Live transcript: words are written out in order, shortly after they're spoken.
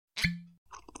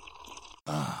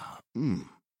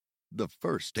The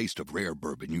first taste of rare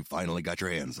bourbon you finally got your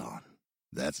hands on.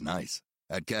 That's nice.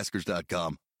 At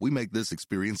Caskers.com, we make this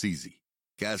experience easy.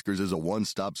 Caskers is a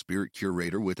one-stop spirit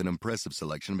curator with an impressive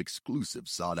selection of exclusive,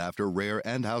 sought-after, rare,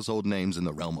 and household names in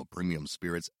the realm of premium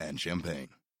spirits and champagne.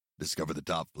 Discover the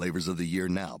top flavors of the year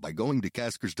now by going to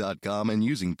Caskers.com and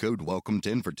using code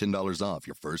WELCOME10 for $10 off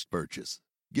your first purchase.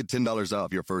 Get $10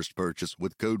 off your first purchase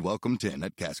with code WELCOME10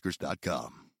 at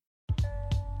Caskers.com.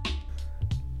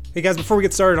 Hey guys, before we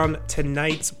get started on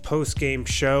tonight's post-game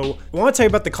show, I want to tell you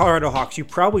about the Colorado Hawks. You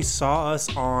probably saw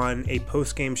us on a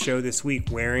post-game show this week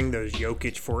wearing those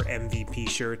Jokic for MVP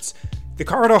shirts. The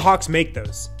Colorado Hawks make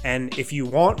those, and if you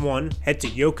want one, head to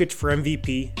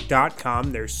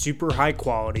jokicformvp.com. They're super high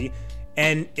quality,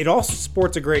 and it also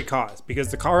supports a great cause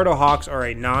because the Colorado Hawks are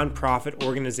a non-profit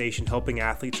organization helping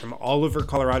athletes from all over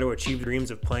Colorado achieve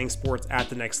dreams of playing sports at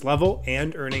the next level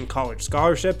and earning college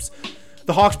scholarships.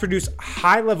 The Hawks produce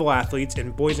high-level athletes in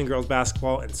boys and girls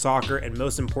basketball and soccer, and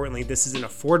most importantly, this is an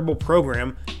affordable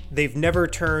program. They've never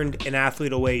turned an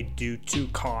athlete away due to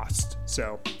cost.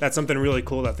 So that's something really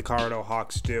cool that the Colorado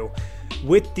Hawks do.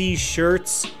 With these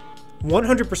shirts,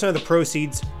 100% of the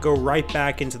proceeds go right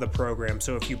back into the program.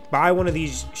 So if you buy one of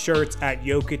these shirts at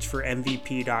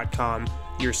jokicformvp.com,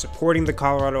 you're supporting the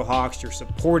Colorado Hawks, you're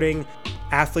supporting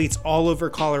athletes all over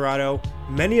Colorado,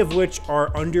 many of which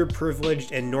are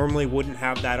underprivileged and normally wouldn't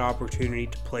have that opportunity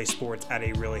to play sports at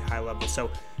a really high level. So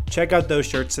check out those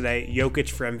shirts today,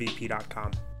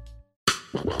 jokicformvp.com.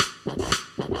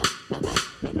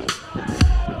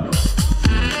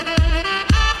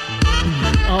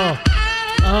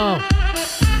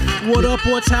 What up?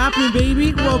 What's happening,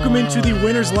 baby? Welcome into the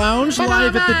Winners Lounge,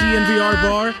 live at the DNVR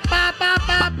bar.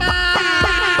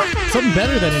 Something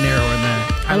better than an arrow in there.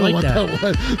 I like that.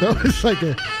 That was like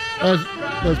that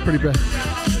was pretty bad.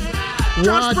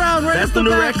 Josh Brown, right That's off the the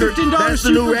new bat, record. $15 That's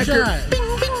the new super record. chat.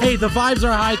 Hey, the vibes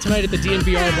are high tonight at the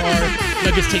DNVR bar.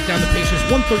 Nuggets take down the Pacers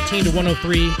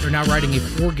 113-103. They're now riding a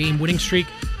 4-game winning streak.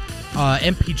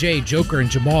 MPJ, Joker, and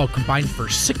Jamal combined for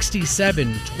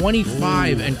 67,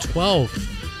 25, and 12.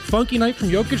 Funky night from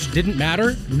Jokic, didn't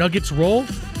matter. Nuggets roll,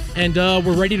 and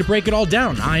we're ready to break it all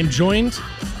down. I'm joined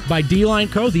by D-Line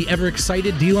Co., the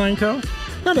ever-excited D-Line Co.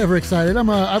 Not ever excited.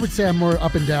 I would say I'm more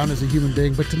up and down as a human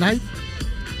being, but tonight,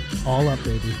 all up,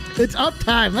 baby. It's up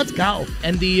time. Let's go.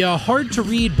 And the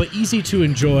hard-to-read but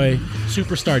easy-to-enjoy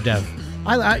Superstar Dev.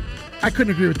 I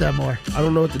couldn't agree with that more. I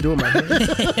don't know what to do with my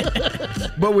hands.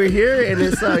 But we're here, and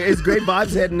it's great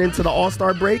vibes heading into the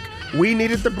All-Star break. We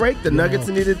needed the break. The Nuggets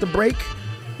needed the break.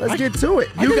 Let's get to it.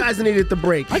 You guys needed the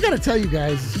break. I got to tell you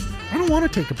guys, I don't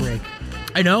want to take a break.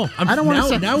 I know.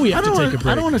 Now we have to take a break.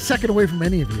 I don't want a second away from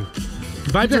any of you.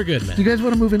 Vibes are good, man. Do you guys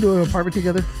want to move into an apartment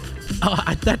together?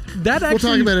 That actually we'll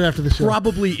talk about it after the show.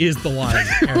 Probably is the line,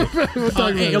 Eric.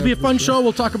 It'll be a fun show.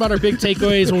 We'll talk about our big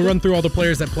takeaways. We'll run through all the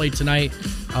players that played tonight.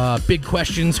 Big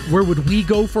questions. Where would we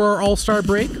go for our All-Star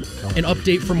break? An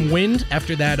update from Wind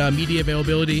after that media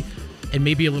availability, and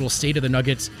maybe a little state of the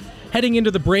Nuggets heading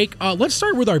into the break. Let's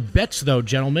start with our bets, though,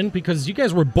 gentlemen, because you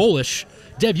guys were bullish.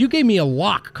 Dev, you gave me a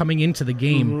lock coming into the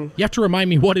game. Mm-hmm. You have to remind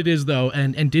me what it is, though,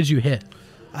 and did you hit?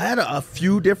 I had a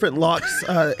few different locks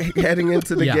heading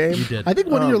into the game. You did. I think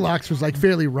one of your locks was like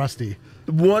fairly rusty.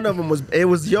 One of them was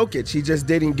Jokic. He just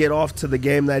didn't get off to the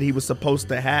game that he was supposed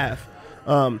to have.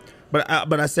 But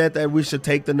I said that we should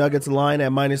take the Nuggets line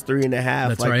at -3.5.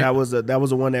 That's like right. that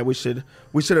was a one that we should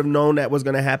have known that was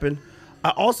going to happen. I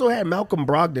also had Malcolm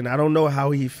Brogdon. I don't know how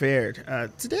he fared.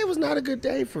 Today was not a good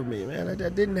day for me, man. I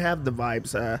didn't have the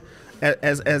vibes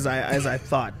as I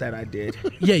thought that I did.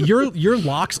 Yeah, your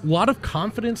locks, a lot of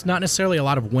confidence, not necessarily a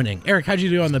lot of winning. Eric, how'd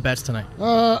you do on the bets tonight?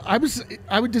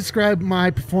 I would describe my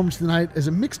performance tonight as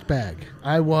a mixed bag.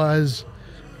 I was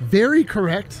very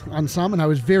correct on some, and I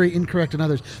was very incorrect on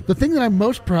others. The thing that I'm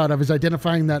most proud of is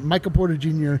identifying that Michael Porter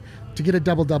Jr. to get a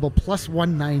double-double plus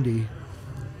 190.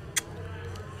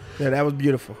 Yeah, that was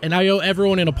beautiful. And I owe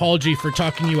everyone an apology for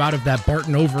talking you out of that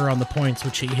Barton over on the points,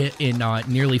 which he hit in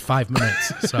nearly 5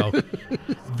 minutes. So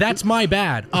that's my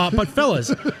bad. But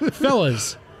fellas,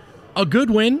 a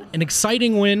good win, an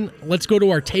exciting win. Let's go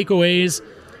to our takeaways.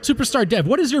 Superstar Dev,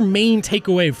 what is your main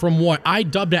takeaway from what I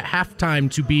dubbed at halftime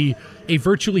to be a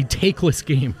virtually takeless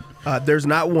game? There's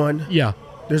not one. Yeah.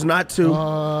 There's not two.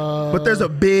 But there's a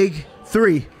big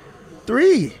three.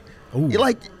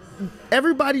 Like,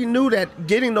 everybody knew that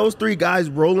getting those three guys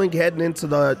rolling heading into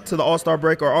the All-Star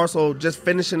break, or also just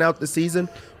finishing out the season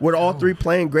with all three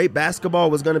playing great basketball,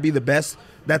 was going to be the best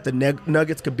that the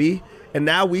Nuggets could be. And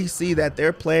now we see that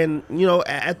they're playing,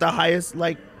 at the highest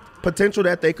potential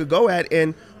that they could go at.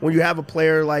 And when you have a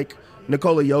player like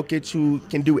Nikola Jokic, who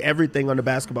can do everything on the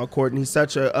basketball court, and he's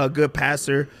such a good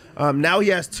passer. Now he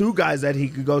has two guys that he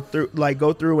could go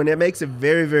through, and it makes it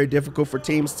very, very difficult for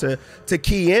teams to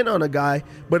key in on a guy,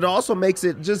 but it also makes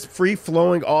it just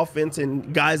free-flowing offense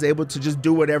and guys able to just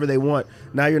do whatever they want.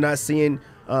 Now you're not seeing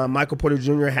Michael Porter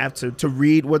Jr. have to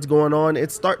read what's going on.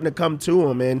 It's starting to come to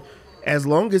him, and as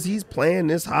long as he's playing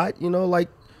this hot,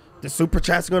 the super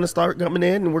chats are going to start coming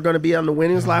in, and we're going to be on the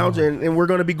winners lounge, and we're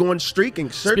going to be going streaking.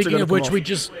 Speaking of which, we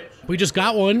just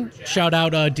got one. Shout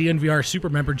out DNVR super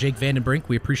member Jake Vandenbrink.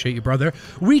 We appreciate you, brother.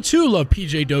 We too love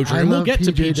PJ Dozier, and we'll get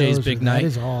to PJ's big night. That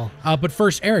is all. But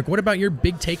first, Eric, what about your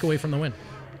big takeaway from the win?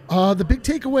 The big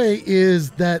takeaway is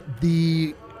that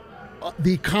the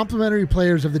complementary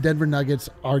players of the Denver Nuggets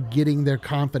are getting their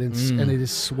confidence, and it is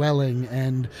swelling.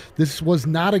 And this was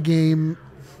not a game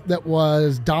that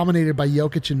was dominated by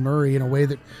Jokic and Murray in a way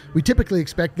that we typically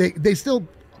expect. They still,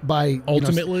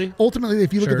 ultimately,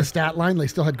 if you look at the stat line, they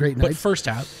still had great nights. But first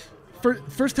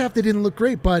half, they didn't look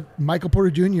great, but Michael Porter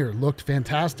Jr. looked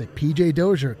fantastic. PJ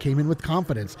Dozier came in with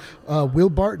confidence. Will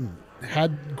Barton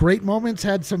had great moments,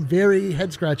 had some very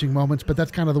head-scratching moments, but that's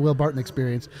kind of the Will Barton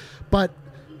experience. But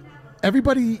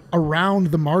everybody around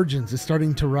the margins is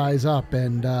starting to rise up,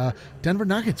 and Denver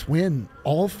Nuggets win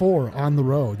all 4 on the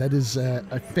road. That is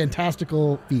a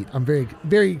fantastical feat. I'm very,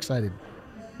 very excited.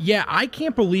 Yeah, I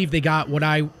can't believe they got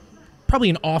probably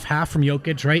an off half from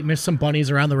Jokic, right? Missed some bunnies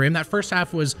around the rim. That first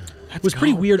half was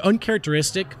pretty weird,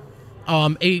 uncharacteristic.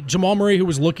 A Jamal Murray who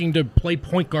was looking to play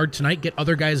point guard tonight, get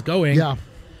other guys going. Yeah.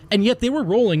 And yet they were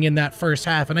rolling in that first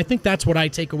half, and I think that's what I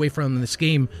take away from this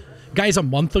game. Guys, a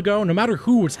month ago, no matter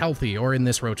who was healthy or in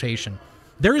this rotation,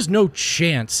 there is no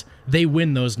chance they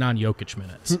win those non-Jokic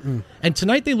minutes. And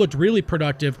tonight they looked really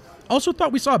productive. Also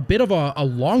thought we saw a bit of a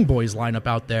long boys lineup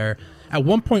out there. At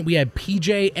one point we had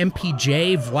PJ,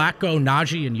 MPJ, Vlatko,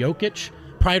 Najee, and Jokic.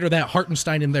 Prior to that,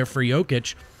 Hartenstein in there for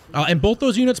Jokic. And both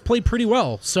those units played pretty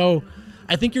well. So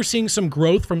I think you're seeing some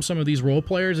growth from some of these role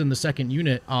players in the second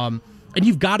unit. And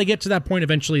you've got to get to that point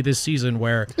eventually this season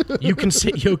where you can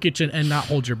sit Jokic and not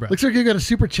hold your breath. Looks like you got a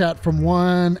super chat from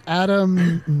one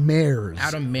Adam Mayers.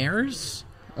 Adam Mayers?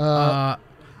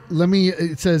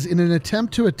 It says, in an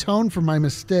attempt to atone for my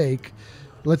mistake,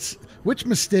 which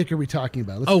mistake are we talking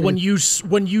about? When you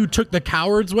took the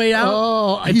coward's way out?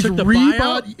 Oh, he's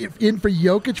rebought in for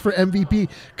Jokic for MVP,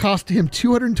 cost him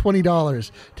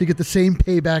 $220 to get the same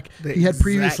payback he had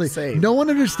previously. No one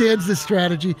understands this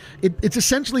strategy. It's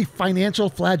essentially financial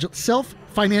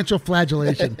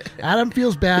flagellation. Adam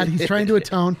feels bad. He's trying to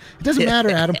atone. It doesn't matter,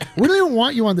 Adam. We don't even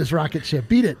want you on this rocket ship.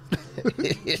 Beat it.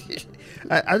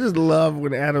 I just love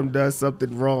when Adam does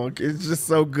something wrong. It's just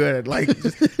so good. Like,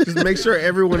 just make sure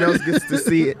everyone else gets to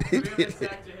see it.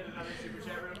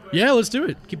 Yeah, let's do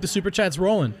it. Keep the super chats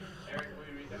rolling.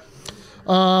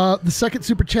 The second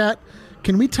super chat.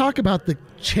 Can we talk about the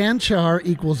Chanchar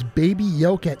equals Baby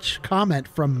Jokic comment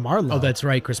from Marlowe? Oh, that's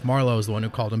right. Chris Marlowe is the one who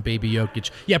called him Baby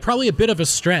Jokic. Yeah, probably a bit of a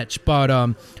stretch, but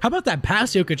how about that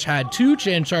pass Jokic had to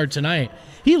Chanchar tonight?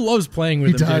 He loves playing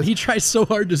with him, dude. He tries so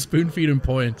hard to spoon feed him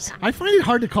points. I find it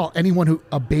hard to call anyone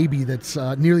a baby that's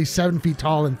nearly 7 feet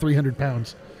tall and 300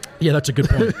 pounds. Yeah, that's a good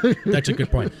point. That's a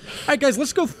good point. All right, guys,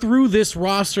 let's go through this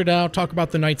roster now, talk about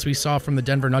the nights we saw from the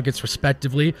Denver Nuggets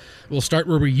respectively. We'll start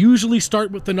where we usually start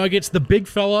with the Nuggets. The big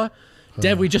fella,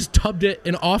 Dev, we just dubbed it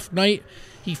an off night.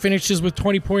 He finishes with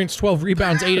 20 points, 12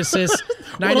 rebounds, 8 assists,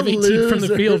 9 of 18 from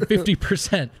the field,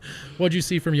 50%. What'd you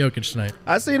see from Jokic tonight?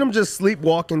 I seen him just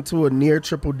sleepwalk into a near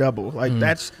triple-double. Like,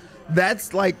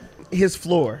 that's like his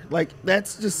floor. Like,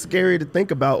 that's just scary to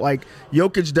think about. Like,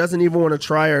 Jokic doesn't even want to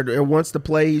try or wants to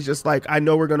play. He's just like, I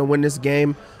know we're going to win this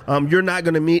game. You're not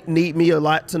going to need me a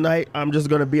lot tonight. I'm just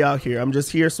going to be out here. I'm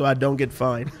just here so I don't get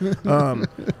fined.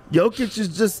 Jokic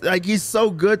is just like, he's so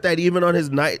good that even on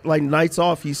his nights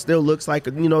off, he still looks like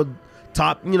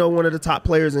top, one of the top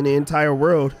players in the entire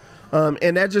world.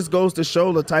 And that just goes to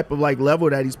show the type of level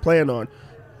that he's playing on.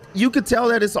 You could tell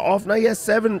that it's an off night. He has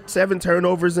seven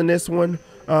turnovers in this one.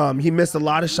 He missed a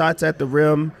lot of shots at the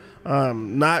rim.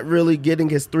 Not really getting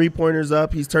his 3-pointers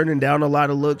up. He's turning down a lot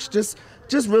of looks. Just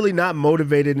really not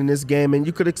motivated in this game. And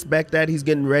you could expect that. He's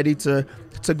getting ready to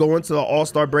go into the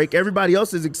All-Star break. Everybody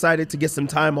else is excited to get some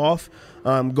time off,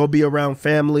 go be around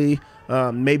family,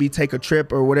 maybe take a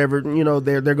trip or whatever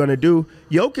they're going to do.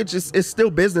 Jokic is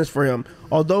still business for him.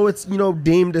 Although it's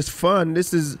deemed as fun,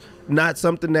 this is not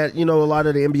something that a lot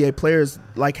of the NBA players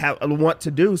want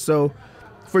to do. So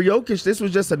for Jokic, this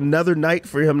was just another night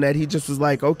for him that he just was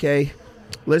like, okay,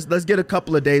 let's get a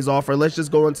couple of days off, or let's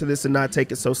just go into this and not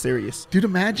take it so serious. Dude,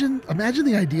 imagine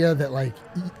the idea that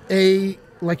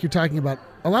like you're talking about,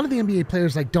 a lot of the NBA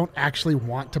players like don't actually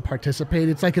want to participate.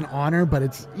 It's like an honor, but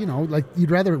it's, like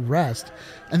you'd rather rest.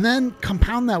 And then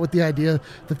compound that with the idea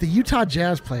that the Utah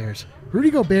Jazz players,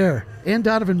 Rudy Gobert and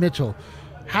Donovan Mitchell,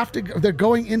 they're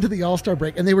going into the All-Star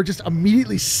break, and they were just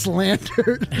immediately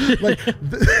slandered.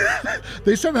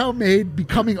 They somehow made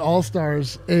becoming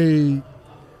All-Stars a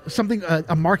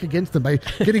mark against them by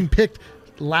getting picked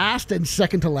last and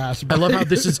second to last. I love how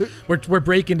this is we're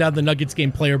breaking down the Nuggets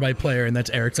game player by player, and that's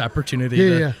Eric's opportunity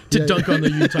to dunk on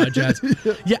the Utah Jazz.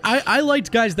 I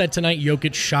liked, guys, that tonight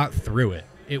Jokic shot through it.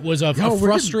 It was a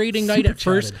frustrating night at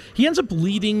first. He ends up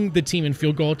leading the team in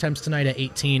field goal attempts tonight at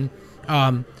 18.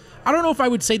 I don't know if I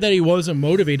would say that he wasn't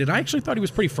motivated. I actually thought he was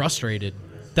pretty frustrated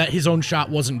that his own shot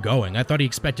wasn't going. I thought he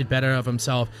expected better of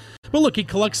himself. But look, he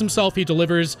collects himself, he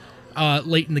delivers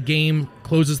late in the game,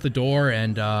 closes the door,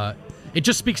 and it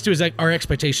just speaks to our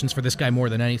expectations for this guy more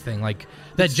than anything. Like,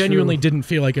 that genuinely didn't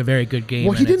feel like a very good game.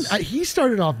 Well, he didn't. He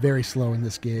started off very slow in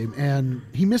this game, and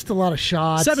he missed a lot of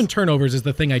shots. 7 turnovers is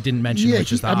the thing I didn't mention,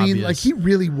 which is the obvious. He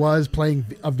really was playing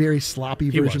a very sloppy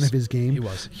version of his game. He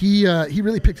was. He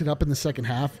really picked it up in the second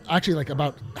half. Actually, like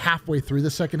about halfway through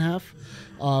the second half.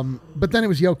 But then it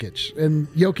was Jokic, and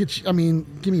Jokic. I mean,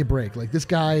 give me a break. Like, this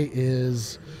guy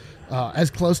is as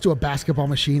close to a basketball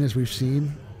machine as we've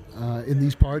seen in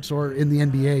these parts or in the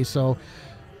NBA. So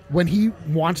when he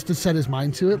wants to set his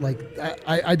mind to it, like,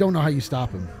 I don't know how you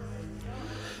stop him.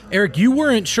 Eric, you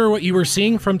weren't sure what you were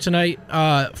seeing from tonight,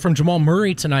 from Jamal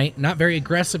Murray tonight. Not very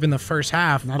aggressive in the first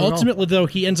half. Ultimately, though,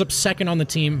 he ends up second on the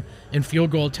team in field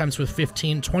goal attempts with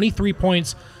 15, 23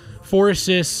 points, 4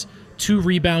 assists, 2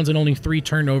 rebounds, and only 3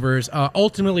 turnovers.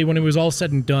 Ultimately, when it was all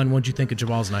said and done, what did you think of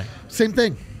Jamal's night? Same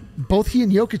thing. Both he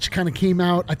and Jokic kind of came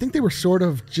out. I think they were sort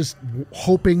of just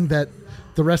hoping that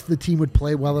the rest of the team would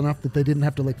play well enough that they didn't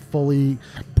have to like fully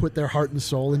put their heart and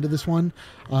soul into this one.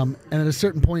 And at a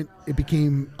certain point, it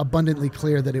became abundantly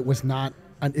clear that it's not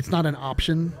an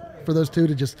option for those two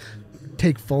to just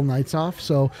take full nights off.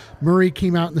 So Murray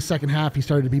came out in the second half. He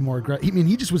started to be more aggressive. I mean,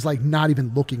 he just was like not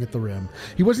even looking at the rim.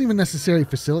 He wasn't even necessarily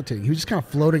facilitating. He was just kind of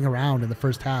floating around in the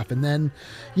first half. And then,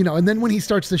 when he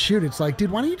starts to shoot, it's like, dude,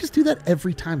 why don't you just do that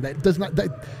every time? If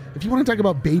you want to talk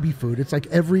about baby food, it's like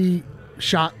every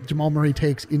shot Jamal Murray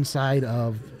takes inside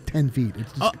of 10 feet.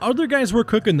 It's just, other guys were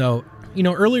cooking, though.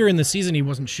 Earlier in the season, he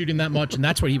wasn't shooting that much, and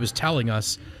that's what he was telling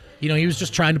us. He was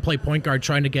just trying to play point guard,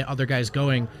 trying to get other guys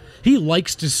going. He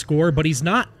likes to score, but he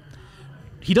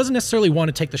doesn't necessarily want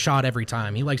to take the shot every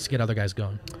time. He likes to get other guys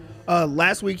going.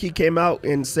 Last week he came out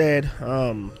and said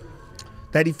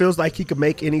that he feels like he could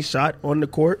make any shot on the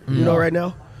court, right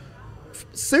now.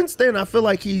 Since then, I feel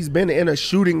like he's been in a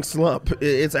shooting slump.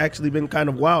 It's actually been kind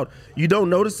of wild. You don't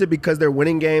notice it because they're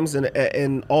winning games,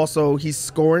 and also he's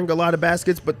scoring a lot of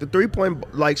baskets, but the three-point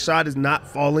shot is not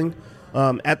falling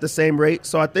at the same rate.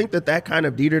 So I think that kind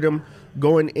of deterred him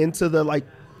going into the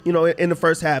in the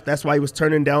first half. That's why he was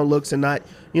turning down looks and not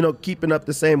keeping up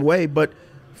the same way. But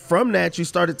from that, you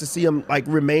started to see him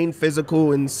remain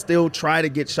physical and still try to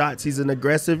get shots. He's an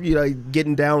aggressive,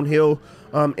 getting downhill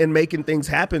and making things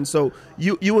happen. So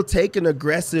you will take an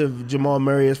aggressive Jamal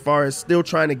Murray as far as still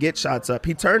trying to get shots up.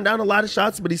 He turned down a lot of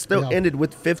shots, but he still ended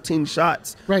with 15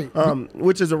 shots, right?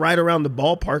 Which is right around the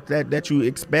ballpark that you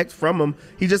expect from him.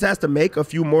 He just has to make a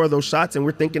few more of those shots, and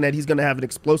we're thinking that he's going to have an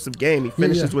explosive game. He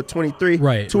finishes with 23.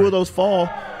 Right. Two of those fall.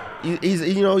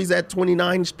 He's at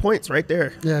 29 points right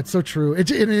there. Yeah, it's so true. It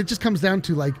just comes down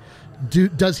to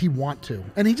does he want to?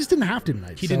 And he just didn't have to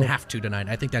tonight. He didn't have to tonight.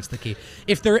 I think that's the key.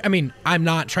 I'm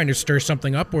not trying to stir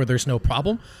something up where there's no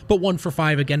problem, but 1 for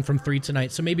 5 again from 3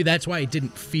 tonight. So maybe that's why it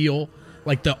didn't feel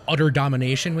like the utter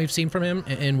domination we've seen from him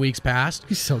in weeks past.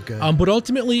 He's so good. But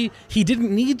ultimately, he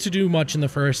didn't need to do much in the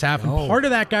first half. And part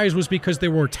of that, guys, was because there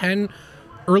were 10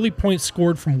 early points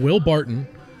scored from Will Barton,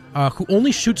 who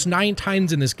only shoots 9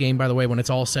 times in this game, by the way, when it's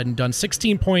all said and done.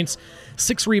 16 points,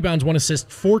 6 rebounds, 1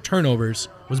 assist, 4 turnovers.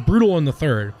 Was brutal in the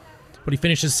third, but he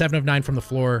finishes 7 of 9 from the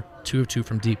floor, 2 of 2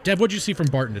 from deep. Dev, what'd you see from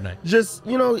Barton tonight? Just,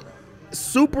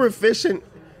 super efficient,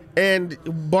 and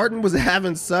Barton was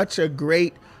having such a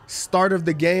great start of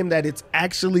the game that it's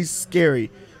actually scary.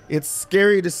 It's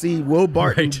scary to see Will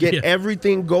Barton get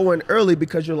everything going early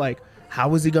because you're like,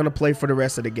 how is he going to play for the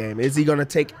rest of the game? Is he going to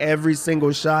take every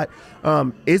single shot?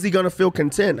 Is he going to feel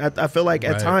content? I feel like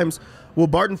at times, Will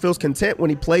Barton feels content when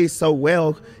he plays so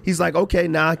well. He's like, okay,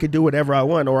 now I can do whatever I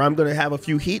want, or I'm going to have a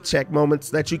few heat check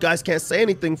moments that you guys can't say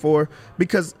anything for,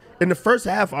 because in the first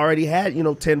half I already had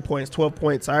 10 points, 12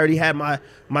 points. I already had my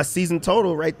season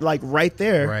total right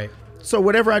there. Right. So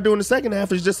whatever I do in the second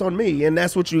half is just on me, and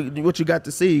that's what you got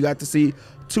to see. You got to see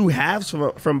two halves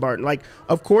from Barton. Like,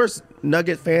 of course,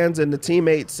 Nugget fans and the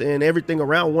teammates and everything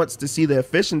around wants to see the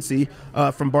efficiency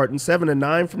from Barton. 7 of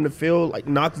 9 from the field, like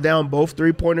knocks down both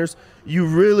 3-pointers. You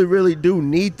really, really do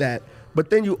need that. But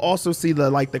then you also see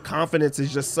the confidence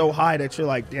is just so high that you're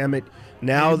like, damn it.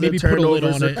 Now the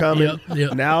turnovers are coming.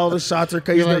 Yep. Now the shots are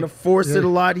coming. He's going to force it a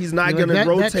lot. He's not going to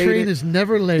rotate. That train is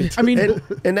never late. I mean,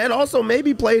 and that also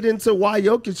maybe played into why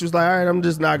Jokic was like, all right, I'm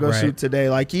just not going to shoot today.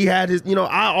 Like, he had his,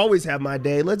 I always have my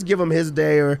day. Let's give him his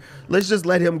day, or let's just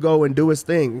let him go and do his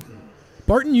thing.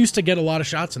 Barton used to get a lot of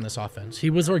shots in this offense.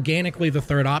 He was organically the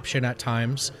third option at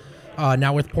times.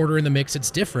 Now with Porter in the mix,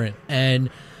 it's different. And,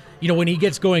 when he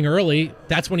gets going early,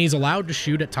 that's when he's allowed to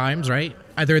shoot at times, right?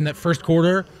 Either in that first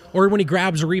quarter or when he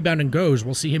grabs a rebound and goes.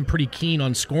 We'll see him pretty keen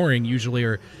on scoring usually,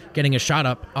 or getting a shot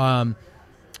up.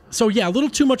 So, yeah, a little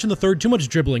too much in the third, too much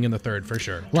dribbling in the third for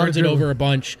sure. Turns it over a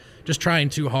bunch, just trying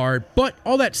too hard. But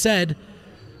all that said,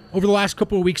 over the last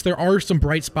couple of weeks, there are some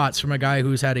bright spots from a guy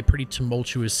who's had a pretty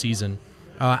tumultuous season.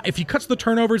 If he cuts the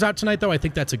turnovers out tonight, though, I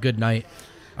think that's a good night.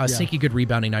 Sneaky good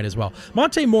rebounding night as well.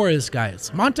 Monte Morris,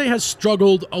 guys. Monte has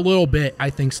struggled a little bit,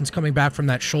 I think, since coming back from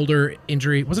that shoulder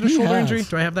injury. Was it a shoulder injury?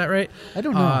 Do I have that right? I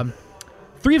don't know.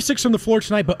 3 of 6 from the floor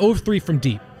tonight, but 0 of 3 from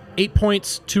deep. 8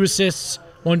 points, 2 assists,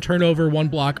 1 turnover, 1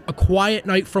 block. A quiet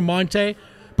night from Monte,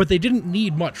 but they didn't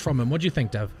need much from him. What do you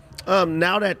think, Dev?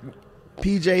 Now that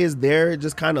PJ is there, it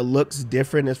just kind of looks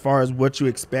different as far as what you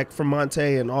expect from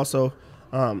Monte, and also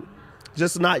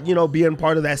just not, being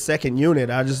part of that second unit.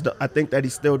 I think that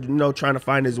he's still, trying to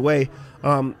find his way.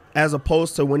 As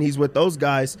opposed to when he's with those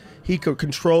guys, he could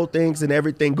control things and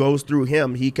everything goes through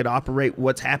him. He could operate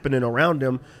what's happening around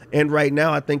him. And right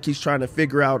now, I think he's trying to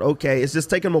figure out, okay, it's just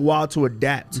taking him a while to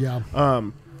adapt. Yeah.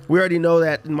 We already know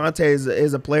that Monte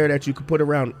is a player that you could put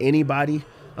around anybody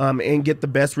and get the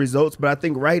best results. But I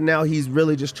think right now he's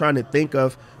really just trying to think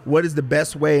of what is the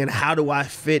best way and how do I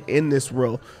fit in this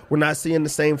role. We're not seeing the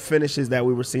same finishes that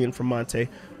we were seeing from Monte.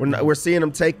 We're seeing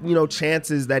him take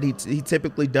chances that he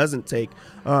typically doesn't take.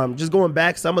 Just going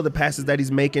back, some of the passes that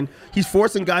he's making, he's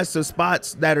forcing guys to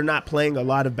spots that are not playing a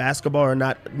lot of basketball or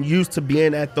not used to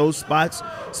being at those spots.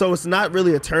 So it's not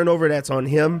really a turnover that's on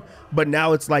him, but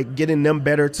now it's like getting them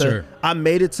better to, sure. I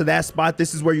made it to that spot.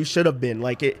 This is where you should have been.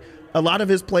 A lot of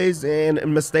his plays and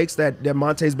mistakes that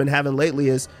Monte's been having lately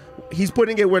is he's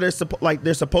putting it where they're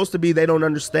supposed to be. They don't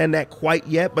understand that quite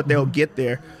yet, but they'll get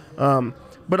there.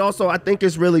 But also, I think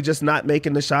it's really just not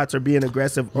making the shots or being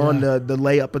aggressive on the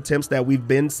layup attempts that we've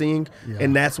been seeing,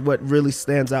 and that's what really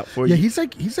stands out for you. Yeah,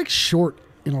 he's like short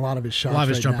in a lot of his shots. A lot of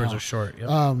his jumpers now. are short.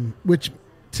 Yep. Which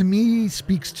to me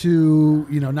speaks to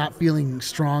not feeling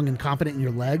strong and confident in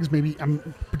your legs. Maybe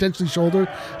I'm potentially shoulder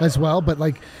as well, but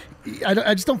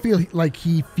I just don't feel like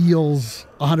he feels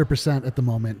 100% at the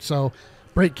moment. So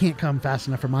break can't come fast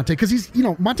enough for Monte because he's,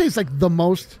 Monte's like the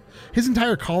most, his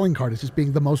entire calling card is just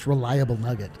being the most reliable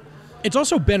Nugget. It's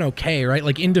also been okay, right?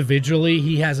 Like individually,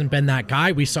 he hasn't been that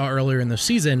guy we saw earlier in the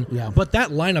season, but that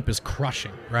lineup is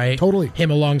crushing, right? Totally. Him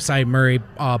alongside Murray,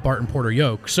 Barton, Porter,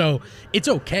 Yoke. So it's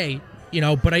okay,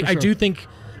 but I do think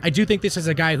this is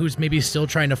a guy who's maybe still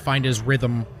trying to find his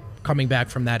rhythm coming back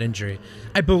from that injury.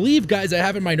 I believe, guys, I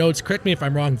have in my notes, correct me if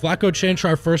I'm wrong, Vlatko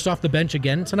Čančar first off the bench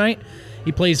again tonight.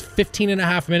 He plays 15 and a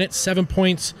half minutes, 7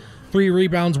 points, 3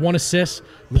 rebounds, 1 assist,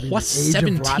 plus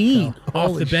 17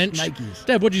 off the bench.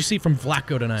 Dev, what did you see from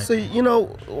Vlatko tonight? So,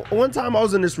 one time I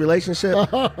was in this relationship,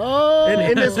 and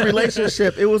in this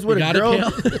relationship, it was with a girl.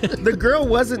 The girl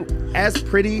wasn't as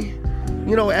pretty,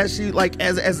 as she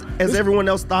as everyone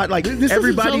else thought.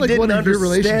 Everybody didn't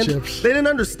understand. They didn't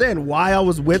understand why I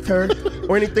was with her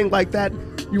or anything like that.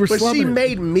 But she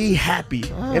made me happy,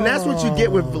 and that's what you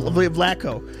get with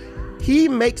Vlatko. He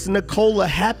makes Nikola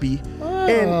happy,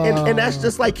 and that's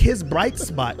just like his bright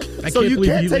spot. So you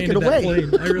can't take it away.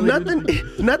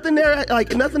 Nothing there,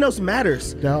 nothing else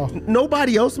matters. No.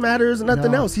 Nobody else matters.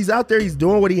 Nothing else. He's out there. He's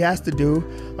doing what he has to do.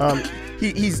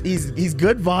 He's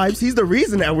good vibes. He's the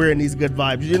reason that we're in these good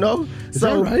vibes, Is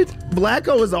that right?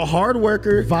 Vlatko is a hard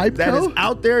worker that is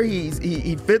out there.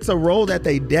 He fits a role that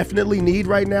they definitely need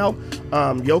right now.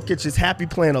 Jokic is happy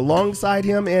playing alongside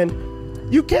him, and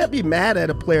you can't be mad at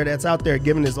a player that's out there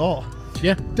giving his all.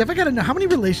 Yeah. Dev, I gotta know, how many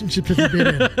relationships have you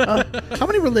been in? How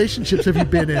many relationships have you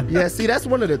been in? Yeah, see, that's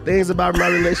one of the things about my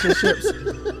relationships.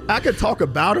 I could talk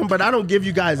about them, but I don't give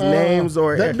you guys names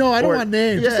or... No, I don't want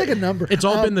names. Just like a number. It's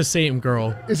all been the same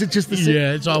girl. Is it just the same?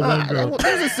 Yeah, it's all one girl.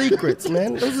 Those are secrets,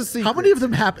 man. Those are secrets. How many of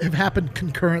them have happened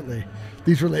concurrently,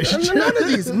 these relationships? None of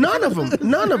these. None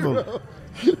of them.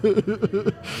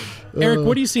 Eric,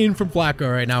 what are you seeing from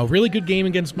Vlatko right now? Really good game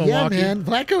against Milwaukee. Yeah, man.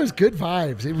 Vlatko is good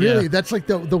vibes. It really, that's like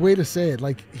the way to say it.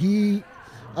 Like he's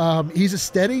a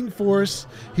steadying force.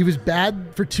 He was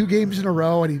bad for 2 games in a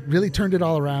row, and he really turned it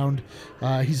all around.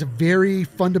 He's a very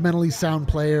fundamentally sound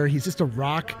player. He's just a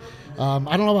rock. I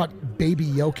don't know about baby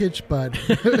Jokic, but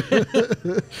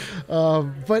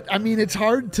I mean, it's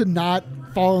hard to not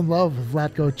fall in love with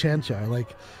Vlatko Čančar.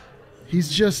 Like, he's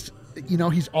just,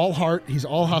 he's all heart. He's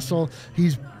all hustle.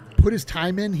 He's put his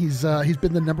time in. He's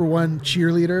been the number 1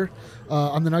 cheerleader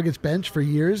on the Nuggets bench for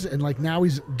years, and like now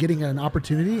he's getting an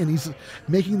opportunity and he's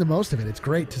making the most of it. It's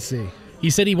great to see. He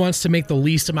said he wants to make the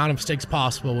least amount of mistakes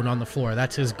possible when on the floor.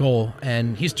 That's his goal,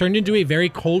 and he's turned into a very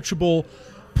coachable,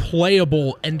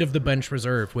 playable end of the bench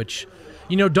reserve, which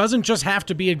doesn't just have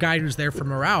to be a guy who's there for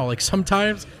morale. Like,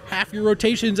 sometimes half your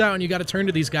rotation's out and you got to turn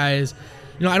to these guys.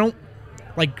 I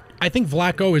think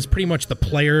Vlatko is pretty much the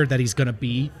player that he's going to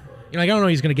be. I don't know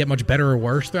he's going to get much better or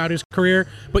worse throughout his career,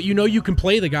 but you can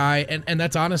play the guy, and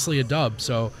that's honestly a dub.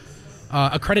 So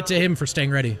a credit to him for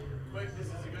staying ready. This is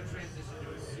a good transition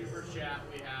to a super chat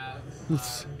we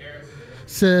have.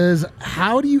 Says,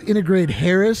 how do you integrate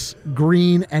Harris,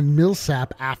 Green, and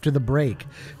Millsap after the break?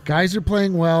 Guys are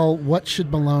playing well. What should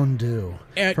Malone do?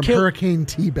 From Hurricane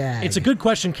T-Bag. It's a good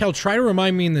question, Kel. Try to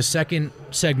remind me in the second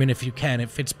segment if you can.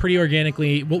 If it's pretty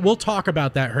organically, we'll talk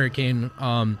about that, Hurricane.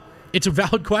 It's a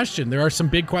valid question. There are some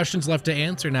big questions left to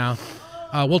answer now.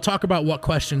 We'll talk about what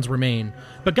questions remain.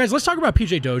 But, guys, let's talk about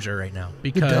PJ Dozier right now.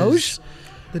 Because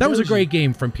that was a great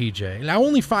game from PJ. Now,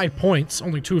 only 5 points,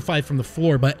 only 2 of 5 from the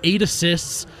floor, but 8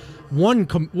 assists,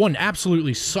 one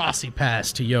absolutely saucy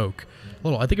pass to Yoke.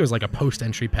 I think it was like a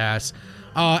post-entry pass.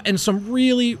 And some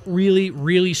really, really,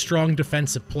 really strong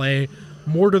defensive play.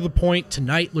 More to the point,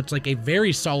 tonight looked like a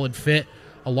very solid fit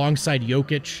alongside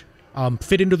Jokic.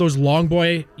 Fit into those long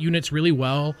boy units really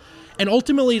well. And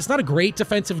ultimately, it's not a great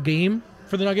defensive game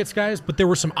for the Nuggets guys, but there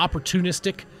were some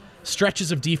opportunistic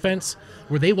stretches of defense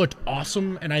where they looked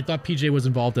awesome, and I thought PJ was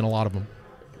involved in a lot of them.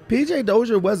 PJ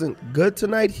Dozier wasn't good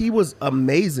tonight. He was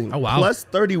amazing. Oh, wow. Plus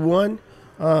 31.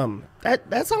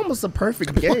 That's almost a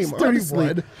perfect game, Plus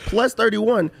honestly. Plus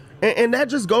 31. And that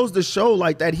just goes to show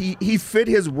like that he fit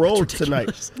his role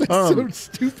tonight. That's so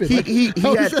stupid.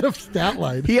 How is that a stat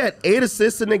line? He had 8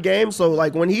 assists in the game. So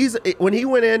like when he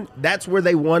went in, that's where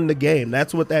they won the game.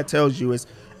 That's what that tells you is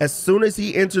as soon as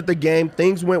he entered the game,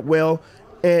 things went well.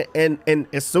 And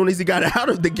as soon as he got out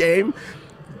of the game,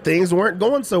 things weren't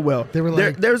going so well. They were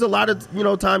like, there's a lot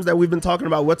of times that we've been talking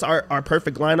about what's our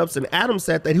perfect lineups, and Adam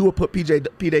said that he would put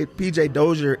PJ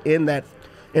Dozier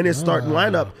in his starting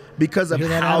lineup because of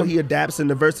how he adapts and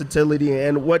the versatility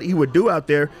and what he would do out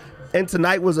there. And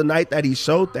tonight was a night that he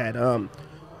showed that.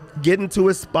 Getting to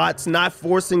his spots, not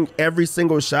forcing every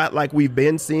single shot like we've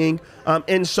been seeing,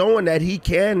 and showing that he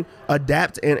can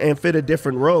adapt and fit a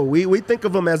different role. We think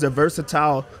of him as a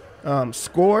versatile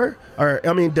scorer,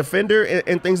 defender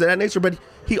and things of that nature, but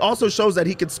he also shows that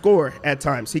he could score at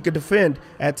times. He could defend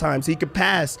at times. He could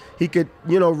pass. He could,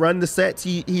 run the sets.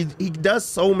 He does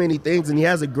so many things, and he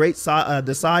has a great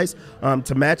the size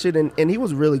to match it, and he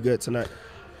was really good tonight.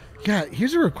 Yeah,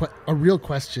 here's a real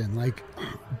question. Like,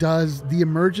 does the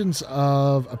emergence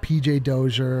of a PJ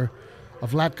Dozier,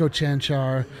 of Vlatko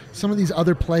Čančar, some of these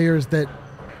other players that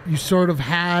you sort of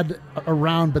had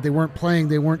around but they weren't playing,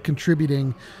 they weren't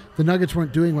contributing, the Nuggets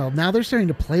weren't doing well. Now they're starting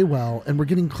to play well, and we're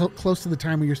getting close to the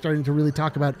time where you're starting to really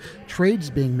talk about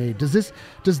trades being made. Does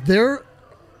their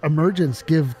emergence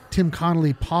give Tim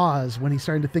Connolly pause when he's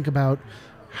starting to think about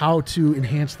how to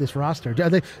enhance this roster?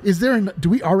 Do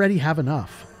we already have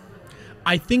enough?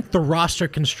 I think the roster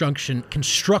construction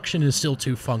is still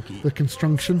too funky. The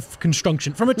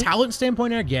construction? From a talent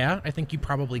standpoint, Eric, yeah, I think you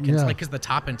probably can, because the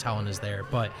top end talent is there.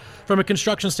 But from a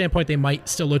construction standpoint, they might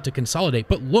still look to consolidate.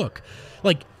 But look,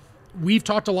 like, we've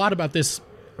talked a lot about this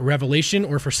revelation,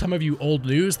 or for some of you, old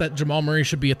news, that Jamal Murray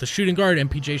should be at the shooting guard and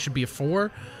MPJ should be a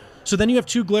 4. So then you have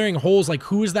 2 glaring holes. Like,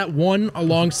 who is that one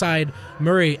alongside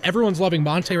Murray? Everyone's loving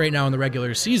Monte right now in the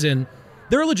regular season.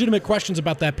 There are legitimate questions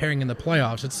about that pairing in the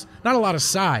playoffs. It's not a lot of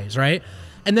size, right?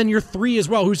 And then your 3 as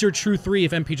well. Who's your true 3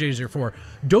 if MPJ is your 4?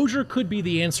 Dozier could be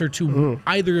the answer to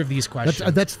either of these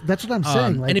questions. That's what I'm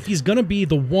saying. And if he's going to be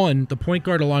the point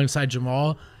guard alongside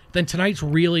Jamal, then tonight's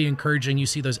really encouraging. You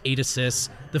see those 8 assists.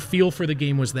 The feel for the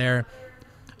game was there.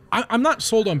 I'm not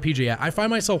sold on PJ yet. I find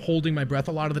myself holding my breath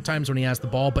a lot of the times when he has the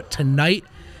ball, but tonight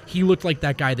he looked like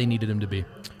that guy they needed him to be.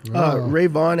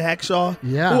 Rayvon Hackshaw,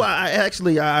 who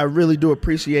I really do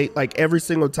appreciate. Like, every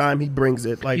single time he brings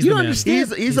it, like, you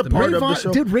understand, he's a part of the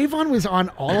show. Dude, Rayvon was on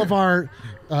all of our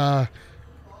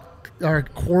our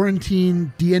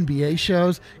quarantine DNBA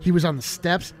shows. He was on the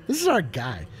steps. This is our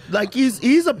guy. Like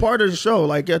he's a part of the show,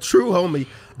 like a true homie.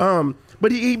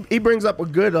 But he brings up a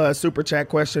good super chat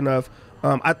question of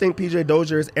I think PJ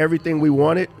Dozier is everything we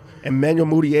wanted and Manuel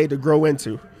Mudiay to grow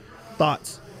into.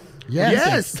 Thoughts?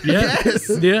 Yes.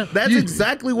 Yeah. That's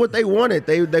exactly what they wanted.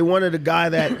 They wanted a guy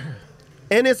that,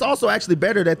 and it's also actually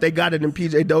better that they got it in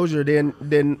PJ Dozier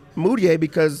than Mudiay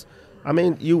because, I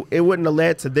mean, it wouldn't have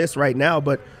led to this right now.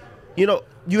 But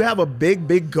you have a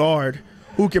big guard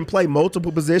who can play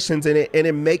multiple positions, and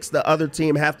it makes the other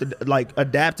team have to like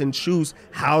adapt and choose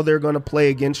how they're going to play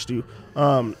against you.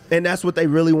 And that's what they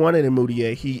really wanted in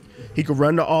Mudiay. He could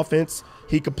run the offense.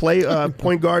 He could play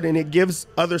point guard, and it gives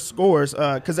other scores.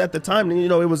 Because at the time,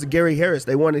 it was Gary Harris.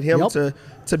 They wanted him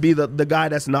to be the guy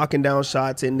that's knocking down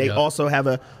shots, and they also have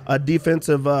a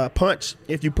defensive punch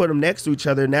if you put them next to each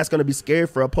other, and that's going to be scary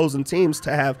for opposing teams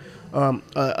to have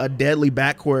a deadly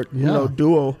backcourt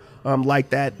duo like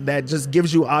that just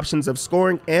gives you options of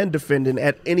scoring and defending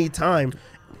at any time.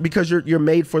 Because you're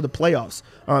made for the playoffs.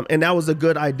 And that was a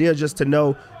good idea just to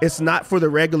know it's not for the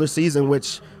regular season,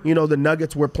 which, the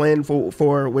Nuggets were playing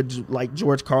for with like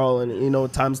George Karl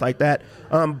and, times like that.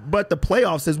 But the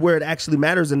playoffs is where it actually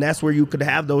matters, and that's where you could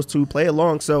have those two play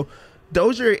along. So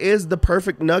Dozier is the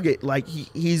perfect Nugget. Like he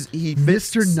fits.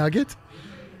 Mr. Nugget?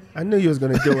 I knew you was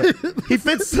going to do it. He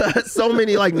fits so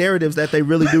many like narratives that they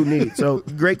really do need. So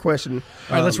great question.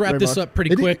 All right, let's wrap this up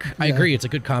pretty quick. I agree. It's a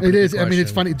good compliment. It is. question. I mean,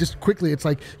 it's funny. Just quickly, it's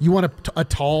like you want a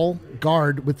tall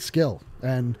guard with skill.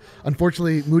 And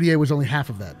unfortunately, Mudiay was only half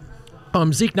of that.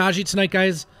 Zeke Naji tonight,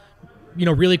 guys.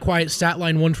 Really quiet stat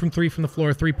line, 1 from 3 from the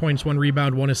floor, 3 points, 1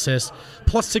 rebound, 1 assist,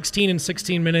 plus 16 in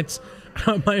 16 minutes.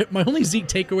 My only Zeke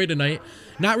takeaway tonight,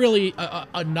 not really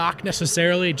a knock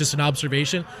necessarily, just an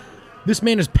observation. This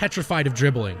man is petrified of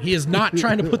dribbling. He is not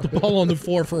trying to put the ball on the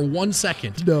floor for 1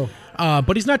 second. No.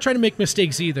 But he's not trying to make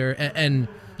mistakes either. And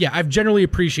yeah, I've generally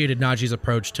appreciated Naji's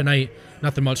approach. Tonight,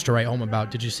 nothing much to write home about.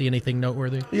 Did you see anything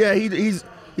noteworthy? Yeah, he's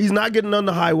not getting on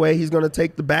the highway. He's going to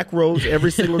take the back roads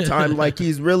every single time. Like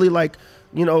he's really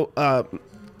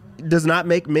does not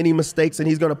make many mistakes, and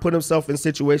he's going to put himself in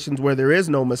situations where there is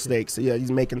no mistakes. Yeah,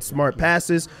 he's making smart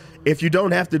passes. If you don't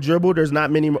have to dribble, there's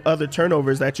not many other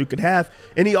turnovers that you could have.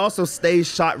 And he also stays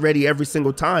shot ready every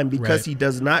single time because he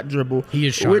does not dribble. He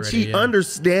is shot which ready, he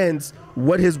understands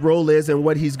what his role is and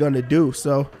what he's going to do.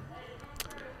 So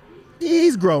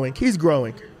he's growing. He's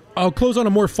growing. I'll close on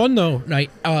a more fun night.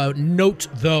 Note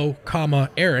though,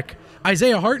 Eric.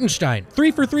 Isaiah Hartenstein, 3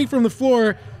 for 3 from the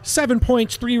floor, 7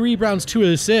 points, 3 rebounds, 2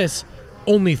 assists,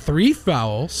 only 3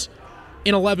 fouls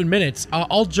in 11 minutes.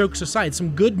 All jokes aside, some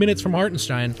good minutes from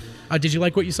Hartenstein. Did you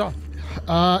like what you saw?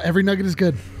 Every nugget is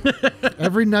good.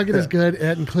 Every nugget is good.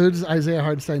 It includes Isaiah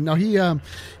Hartenstein. No,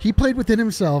 he played within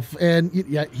himself, and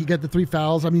he got the 3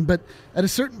 fouls. I mean, but at a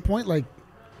certain point,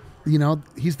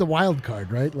 he's the wild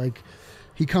card, right? Like,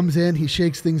 he comes in, he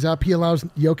shakes things up. He allows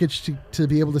Jokic to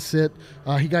be able to sit.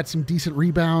 He got some decent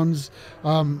rebounds.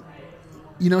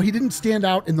 He didn't stand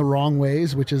out in the wrong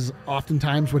ways, which is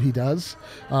oftentimes what he does.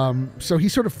 So he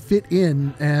sort of fit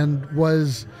in and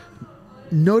was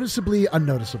noticeably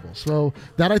unnoticeable. So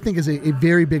that, I think, is a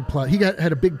very big plus. He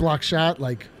had a big block shot.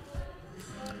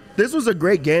 This was a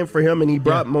great game for him, and he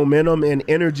brought momentum and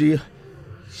energy.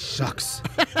 Shucks.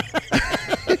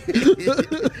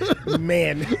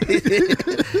 Man.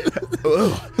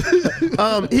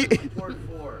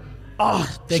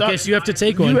 I guess you have to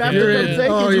take one. You have to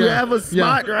take it. You have a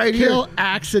spot right here. Hill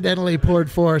accidentally poured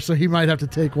 4, so he might have to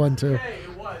take one too.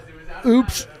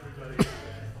 Oops.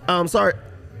 Sorry.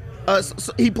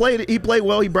 So he played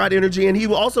well. He brought energy, and he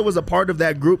also was a part of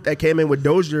that group that came in with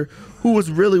Dozier, who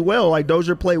was really well. Like,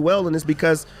 Dozier played well, and it's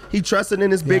because he trusted in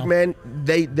his big man.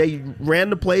 They ran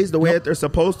the plays the way that they're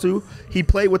supposed to. He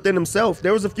played within himself.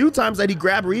 There was a few times that he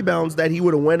grabbed rebounds that he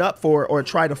would have went up for or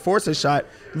tried to force a shot,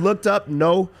 looked up,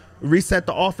 reset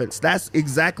the offense. That's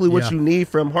exactly what you need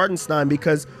from Hartenstein,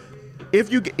 because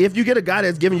if you get a guy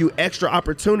that's giving you extra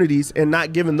opportunities and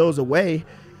not giving those away,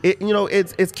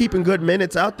 it's keeping good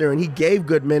minutes out there, and he gave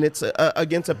good minutes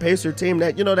against a Pacer team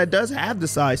that that does have the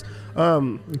size.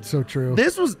 It's so true.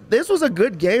 This was a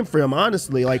good game for him,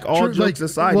 honestly. Like, all jokes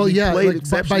aside, he played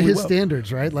exceptionally by his well.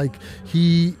 standards, right? Like,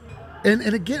 he and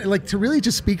again, like, to really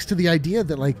just speaks to the idea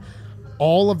that, like,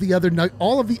 all of the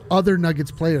other Nuggets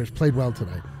players played well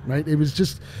tonight, right? It was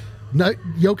just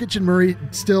Jokic and Murray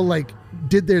still, like,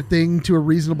 did their thing to a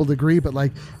reasonable degree, but,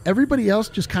 like, everybody else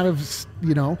just kind of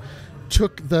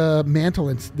took the mantle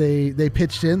and they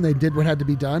pitched in. They did what had to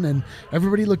be done, and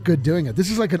everybody looked good doing it.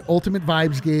 This is like an ultimate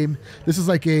vibes game. This is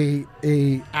like a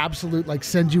absolute, like,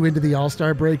 send you into the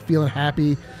All-Star break feeling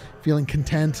happy, feeling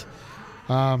content.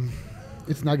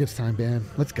 It's Nuggets time, man.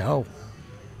 Let's go.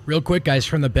 Real quick, guys,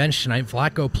 from the bench tonight,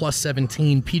 Flacco plus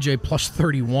 17, PJ plus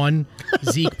 31,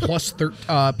 Zeke plus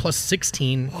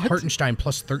 16, Hartenstein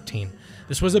plus 13.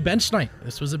 This was a bench night.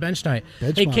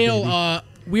 Hey, Kale,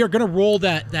 we are going to roll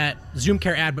that Zoom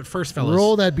Care ad, but first, fellas.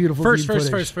 Roll that beautiful First.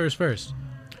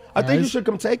 I think you should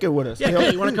come take it with us. Yeah,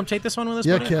 Kale, you want to come take this one with us,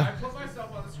 buddy? Yeah, Put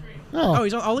myself on the screen.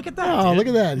 Oh, look at that. Oh, dude. look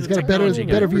at that. He's got a better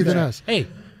view than us. Hey,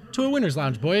 to a winner's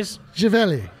lounge, boys.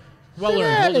 Javelli. Well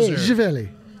earned. Well deserved. Javelli.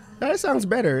 That sounds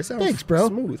better. It sounds Thanks, bro.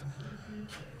 smooth.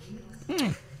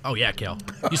 Oh, yeah, Kale.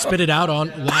 You spit it out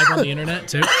live on the internet,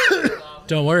 too?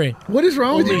 Don't worry. What is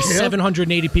wrong with Only you, Kale?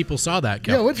 780 people saw that,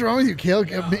 Kale. Yeah, what's wrong with you, Kale?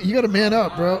 You got to man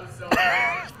up, bro.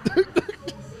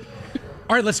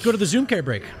 All right, let's go to the Zoom Care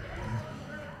break.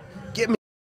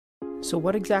 So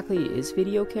what exactly is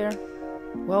video care?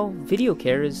 Well, video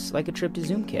care is like a trip to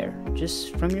Zoom Care,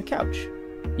 just from your couch.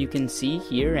 You can see,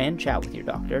 hear, and chat with your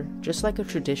doctor, just like a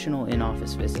traditional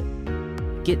in-office visit.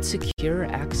 Get secure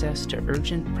access to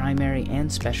urgent, primary, and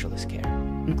specialist care,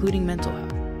 including mental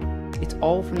health. It's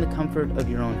all from the comfort of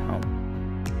your own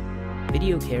home.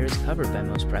 Video care is covered by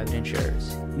most private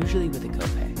insurers, usually with a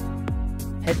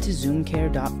copay. Head to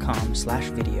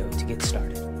zoomcare.com/video to get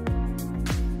started.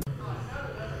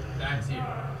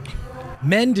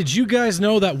 Men, did you guys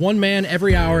know that one man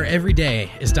every hour, every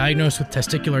day is diagnosed with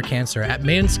testicular cancer? At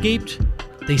Manscaped,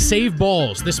 they save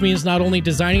balls. This means not only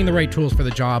designing the right tools for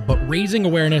the job, but raising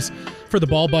awareness for the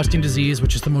ball-busting disease,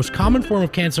 which is the most common form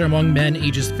of cancer among men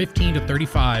ages 15 to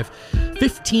 35.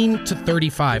 15 to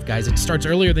 35, guys. It starts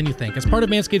earlier than you think. As part of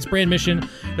Manscaped's brand mission,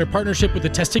 their partnership with the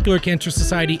Testicular Cancer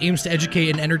Society aims to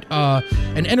educate and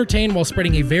entertain while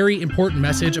spreading a very important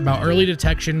message about early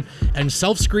detection and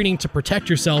self-screening to protect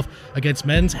yourself against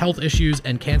men's health issues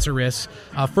and cancer risks.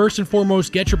 First and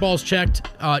foremost, get your balls checked.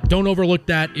 Don't overlook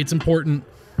that. It's important.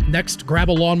 Next, grab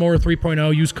a Lawnmower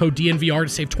 3.0. Use code DNVR to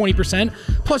save 20%,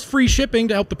 plus free shipping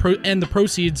to help the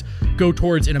proceeds go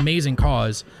towards an amazing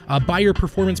cause. Buy your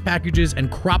performance packages and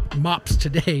crop mops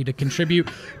today to contribute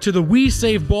to the We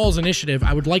Save Balls initiative.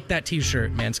 I would like that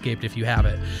t-shirt, Manscaped, if you have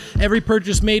it. Every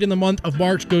purchase made in the month of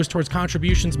March goes towards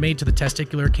contributions made to the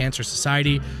Testicular Cancer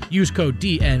Society. Use code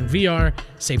DNVR,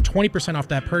 save 20% off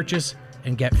that purchase,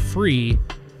 and get free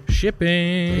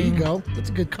shipping. There you go. That's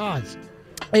a good cause.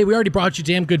 Hey, we already brought you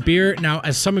Damn Good Beer. Now,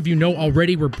 as some of you know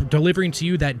already, we're delivering to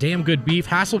you that Damn Good Beef.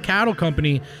 Hassel Cattle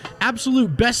Company,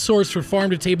 absolute best source for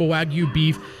farm-to-table Wagyu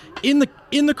beef in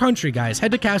the country, guys.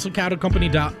 Head to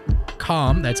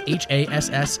castlecattlecompany.com. That's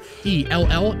HASSELL,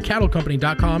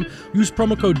 cattlecompany.com. Use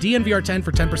promo code DNVR10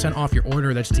 for 10% off your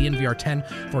order. That's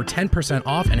DNVR10 for 10%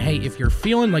 off. And hey, if you're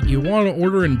feeling like you want to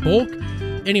order in bulk,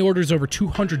 any orders over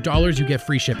 $200, you get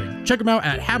free shipping. Check them out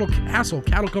at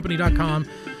HassleCattleCompany.com.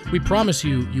 We promise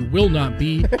you, you will not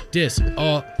be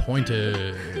disappointed.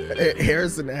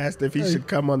 Harrison asked if he should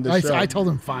come on the show. I told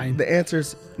him fine. The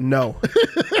answer's no.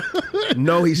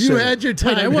 No, he shouldn't. You had your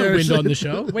time, Wait, I want wind Harrison. on the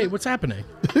show. Wait, what's happening?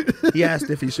 He asked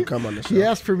if he should come on the show. He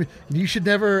asked for me. You should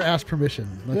never ask permission.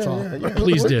 That's all.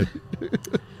 Please do.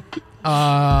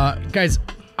 Guys,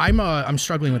 I'm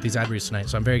struggling with these ad reads tonight,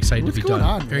 so I'm very excited What's to be going done.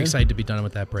 on, Very man? excited to be done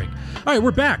with that break. All right,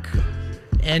 we're back.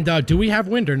 And do we have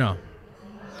wind or no?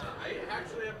 I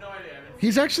actually have no idea.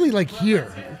 He's actually like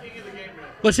here.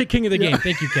 Let's hit King of the Game.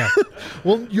 Thank you, Cal.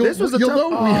 Well, you'll This was a know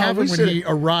tough- when we have him when should've- he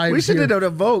arrives. We should here. have done a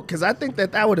vote because I think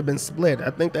that would have been split. I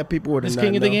think that people would have Is not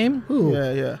King of the known. Game? Ooh.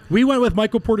 Yeah. We went with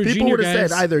Michael Porter People Jr., would have guys.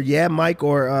 said either Mike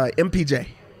or MPJ.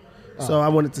 So I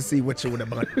wanted to see which it would have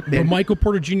But been. Michael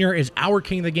Porter Jr. is our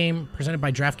King of the Game, presented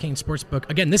by DraftKings Sportsbook.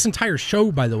 Again, this entire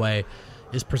show, by the way,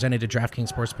 is presented to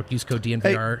DraftKings Sportsbook. Use code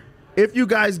DNVR. If you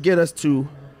guys get us to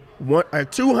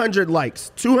 200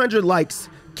 likes,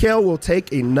 Kale will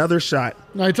take another shot.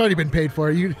 No, it's already been paid for.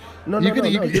 You No, can-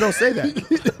 you don't say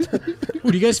that.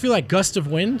 Ooh, do you guys feel like gust of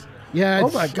wind? Yeah. Oh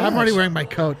It's, my I'm already gosh. wearing my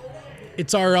coat.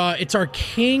 It's our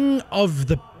King of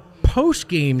the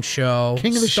post-game show.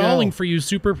 King of the stalling show. for you,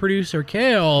 super producer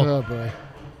Kale. Oh boy.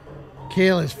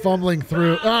 Kale is fumbling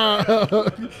through.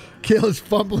 Kale is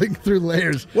fumbling through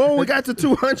layers. Whoa, we got to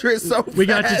 200 so We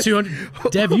got to fast.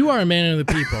 200. Dev, you are a man of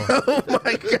the people. Oh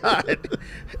my God.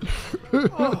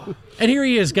 And here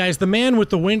he is, guys, the man with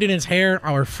the wind in his hair,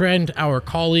 our friend, our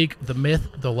colleague, the myth,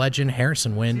 the legend,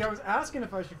 Harrison Wind. See, I was asking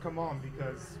if I should come on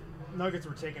because Nuggets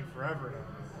were taking forever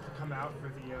to come out for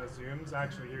the Zooms.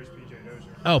 Actually, here's PJ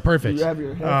Dozier. Oh, perfect. You have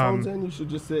your headphones in, you should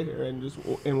just sit here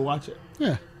and watch it.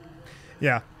 Yeah.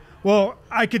 Yeah. Well,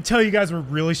 I could tell you guys were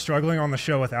really struggling on the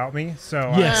show without me,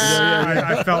 so Yes.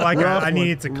 I felt like Rough I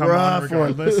needed to one. come on Rough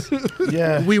one. regardless.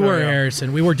 Yeah. We were, yeah.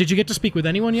 Harrison. We were. Did you get to speak with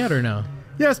anyone yet or no?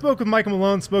 Yeah, I spoke with Michael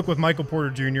Malone, spoke with Michael Porter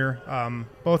Jr.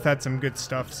 Both had some good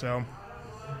stuff, so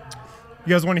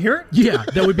you guys want to hear it? Yeah,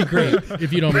 that would be great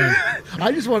if you don't mind.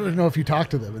 I just wanted to know if you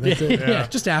talked to them. And that's it. Yeah,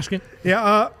 just asking.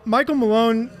 Yeah, Michael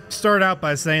Malone started out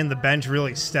by saying the bench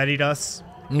really steadied us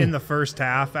in the first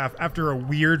half after a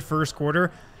weird first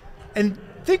quarter. And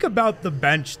think about the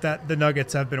bench that the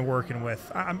Nuggets have been working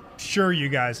with. I'm sure you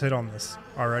guys hit on this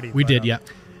already. We did, yeah.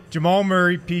 Jamal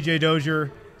Murray, PJ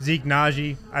Dozier, Zeke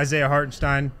Naji, Isaiah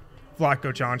Hartenstein,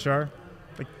 Vlatko Čančar.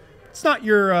 Like, it's not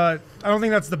your I don't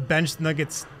think that's the bench the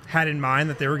Nuggets had in mind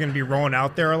that they were going to be rolling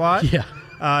out there a lot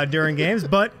during games,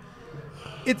 but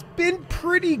it's been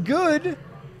pretty good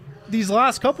these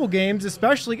last couple games,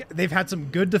 especially. They've had some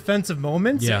good defensive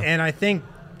moments, and I think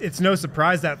it's no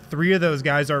surprise that 3 of those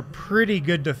guys are pretty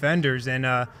good defenders,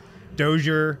 and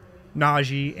Dozier,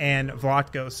 Naji, and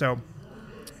Vlatko. So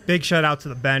big shout out to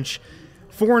the bench.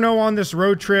 4-0 on this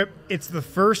road trip. It's the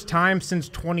first time since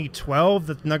 2012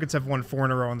 that the Nuggets have won 4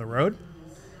 in a row on the road.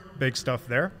 Big stuff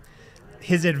there.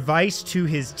 His advice to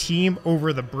his team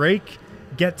over the break: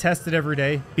 get tested every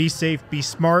day, be safe, be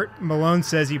smart. Malone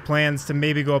says he plans to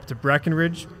maybe go up to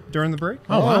Breckenridge during the break.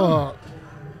 Oh, wow.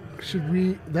 Should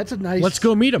we? That's a nice. Let's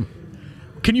go meet him.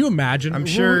 Can you imagine? I'm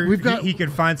sure he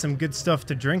could find some good stuff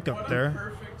to drink up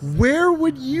there. Where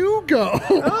would you go?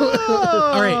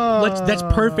 All right, that's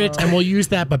perfect, and we'll use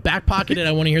that. But back pocket it.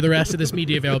 I want to hear the rest of this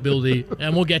media availability,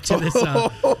 and we'll get to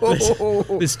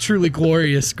this truly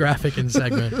glorious graphic and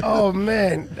segment. Oh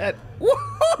man,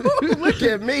 look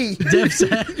at me. Dev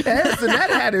Harrison, that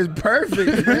hat is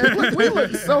perfect, man. Look, we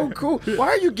look so cool. Why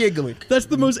are you giggling? That's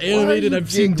the most animated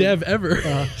I've seen Dev ever.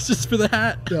 It's just for the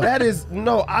hat. That is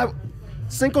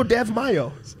Cinco de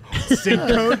Mayo.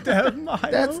 Cinco de Mayo.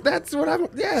 That's what I'm.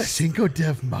 Yes. Cinco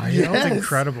de Mayo. Yes. That's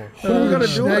incredible. What are we gonna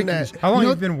do on that? How long have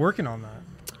you been working on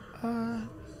that?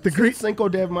 The great Cinco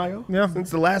de Mayo. Yeah. Since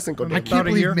the last Cinco de Mayo. I can't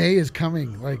believe May is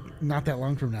coming. Like not that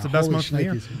long from now. It's the best month of the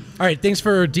year. All right, thanks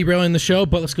for derailing the show,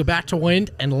 but let's go back to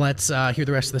Wind and let's hear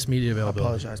the rest of this media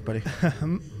availability. I apologize,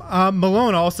 buddy.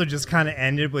 Malone also just kind of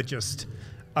ended with just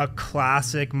a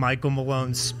classic Michael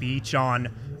Malone speech on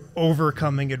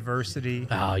overcoming adversity.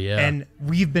 Oh, yeah. And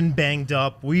we've been banged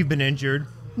up. We've been injured.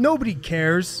 Nobody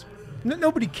cares.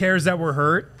 Nobody cares that we're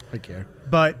hurt. I care.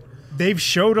 But they've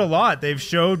showed a lot. They've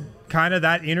showed kind of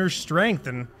that inner strength.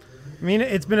 And, I mean,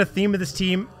 it's been a theme of this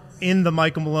team in the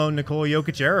Michael Malone, Nikola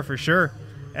Jokic era for sure.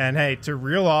 And, hey, to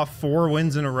reel off 4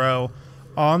 wins in a row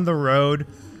on the road,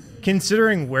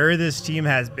 considering where this team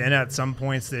has been at some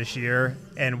points this year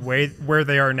and where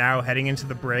they are now heading into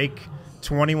the break,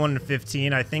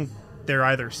 21-15. I think they're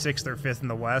either 6th or 5th in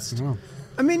the West.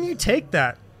 I mean, you take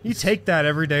that. You take that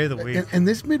every day of the week. And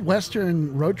this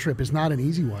Midwestern road trip is not an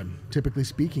easy one, typically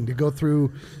speaking. To go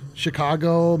through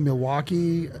Chicago,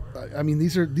 Milwaukee, I mean,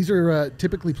 these are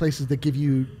typically places that give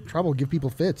you trouble, give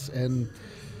people fits. And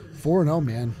 4-0,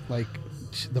 man, like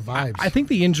the vibes. I think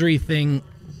the injury thing,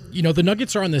 you know, the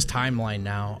Nuggets are on this timeline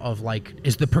now of like,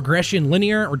 is the progression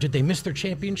linear, or did they miss their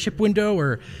championship window,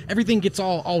 or everything gets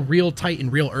all real tight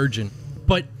and real urgent.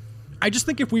 But I just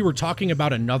think if we were talking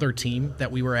about another team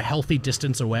that we were a healthy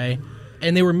distance away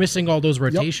and they were missing all those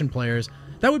rotation players,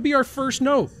 that would be our first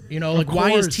note. You know, like,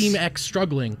 why is Team X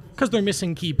struggling? Because they're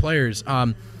missing key players.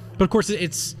 But of course,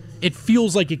 it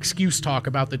feels like excuse talk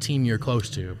about the team you're close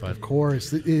to. But of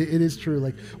course, it is true.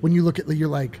 Like when you look at, you're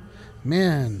like,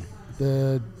 man,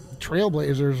 the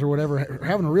Trailblazers or whatever are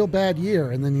having a real bad year,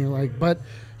 and then you're like, but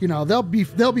you know, they'll be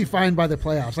fine by the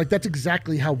playoffs. Like that's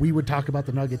exactly how we would talk about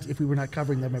the Nuggets if we were not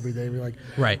covering them every day. We're like,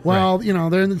 right. You know,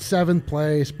 they're in the 7th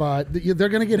place, but they're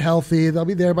going to get healthy. They'll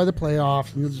be there by the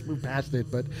playoffs, and you'll just move past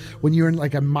it. But when you're in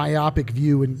like a myopic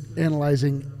view and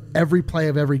analyzing every play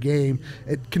of every game,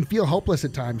 it can feel hopeless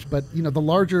at times. But you know, the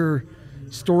larger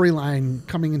storyline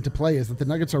coming into play is that the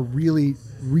Nuggets are really,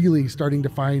 really starting to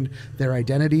find their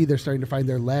identity. They're starting to find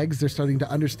their legs. They're starting to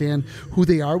understand who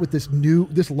they are with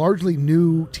this largely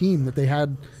new team that they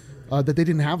had, that they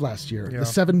didn't have last year. Yeah. The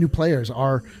 7 new players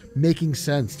are making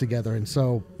sense together, and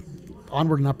so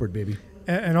onward and upward, baby.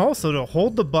 And also to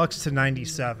hold the Bucks to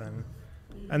 97,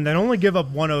 and then only give up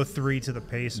 103 to the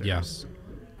Pacers,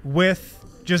 with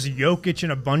just Jokic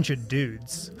and a bunch of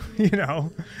dudes, you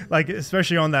know, like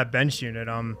especially on that bench unit.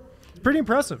 Pretty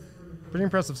impressive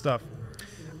stuff.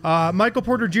 Michael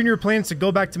Porter Jr. plans to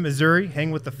go back to Missouri, hang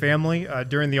with the family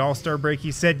during the All-Star break.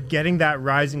 He said getting that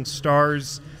Rising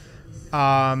Stars,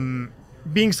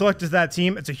 being selected to that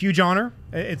team, it's a huge honor.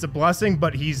 It's a blessing,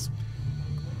 but he's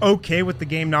okay with the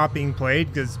game not being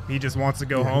played because he just wants to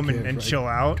go home and chill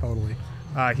out. Totally.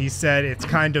 He said it's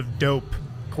kind of dope.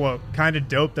 Quote, kind of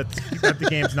dope that the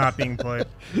game's not being played.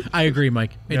 I agree,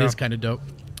 Mike. It is kind of dope.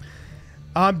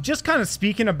 Just kind of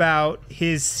speaking about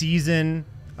his season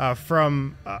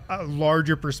from a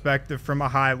larger perspective, from a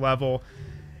high level.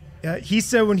 He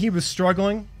said when he was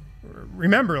struggling,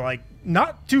 remember, like,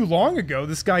 not too long ago,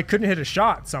 this guy couldn't hit a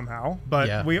shot somehow,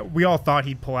 but we all thought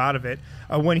he'd pull out of it.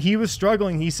 When he was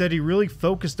struggling, he said he really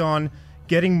focused on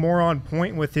getting more on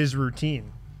point with his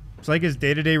routine. It's like his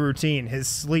day-to-day routine, his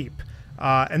sleep.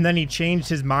 And then he changed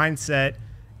his mindset,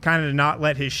 kind of to not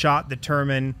let his shot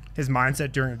determine his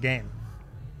mindset during a game.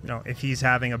 You know, if he's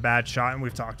having a bad shot, and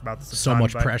we've talked about this a so ton,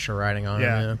 much but pressure riding on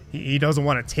him. Yeah. He doesn't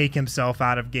want to take himself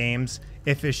out of games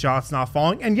if his shot's not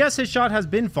falling. And yes, his shot has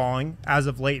been falling as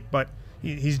of late, but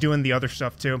he's doing the other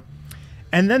stuff too.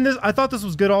 And then I thought this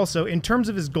was good also. In terms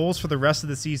of his goals for the rest of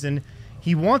the season,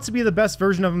 he wants to be the best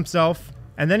version of himself.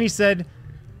 And then he said,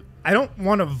 I don't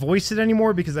want to voice it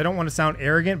anymore because I don't want to sound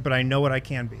arrogant, but I know what I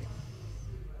can be.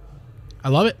 I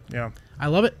love it. Yeah. I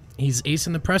love it. He's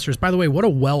acing the pressers. By the way, what a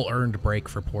well-earned break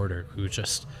for Porter, who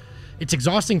just... It's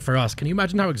exhausting for us. Can you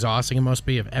imagine how exhausting it must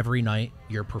be if every night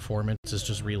your performance is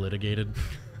just relitigated?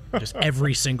 Just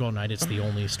every single night, it's the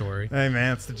only story. Hey,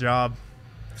 man, it's the job.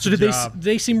 So did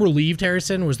they seem relieved,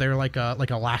 Harrison? Was there like a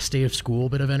last day of school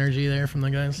bit of energy there from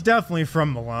the guys? Definitely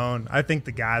from Malone. I think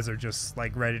the guys are just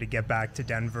like ready to get back to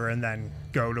Denver and then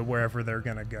go to wherever they're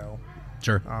going to go.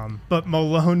 Sure. But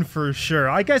Malone for sure.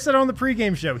 Like I said on the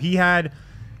pregame show, he had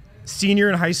senior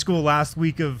in high school last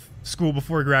week of school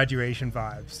before graduation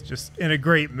vibes. Just in a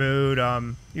great mood.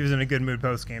 He was in a good mood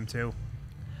post-game too.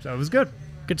 So it was good.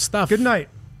 Good stuff. Good night.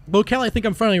 Well, Kel, I think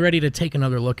I'm finally ready to take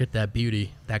another look at that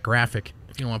beauty, that graphic.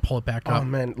 If you want to pull it back up. Oh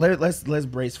man, let's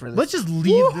brace for this. Let's just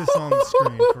leave this on the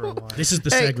screen for a while. This is the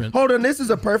segment. Hold on, this is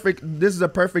a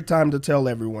perfect time to tell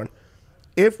everyone.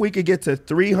 If we could get to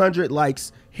 300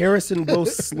 likes, Harrison will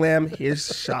slam his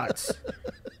shots.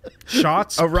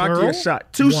 Shots? A Rocky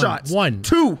shot. Two shots.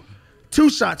 Two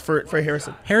shots for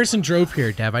Harrison. Harrison drove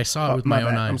here, Dev. I saw it with my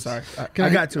own eyes. I'm sorry. I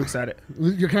got too excited.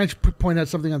 Can I just point out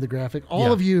something on the graphic?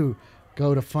 All of you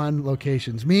go to fun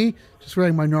locations. Me, just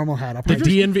wearing my normal hat. The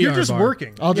DNVR You're just bar.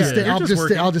 working. I'll just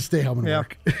stay home and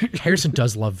work. Harrison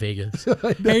does love Vegas.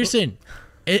 Harrison,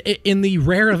 in the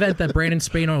rare event that Brandon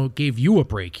Spano gave you a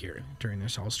break here during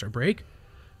this All-Star break,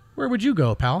 where would you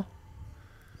go, pal?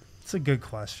 It's a good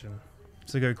question.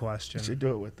 You should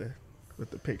do it with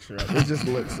the picture up. It just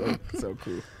looks so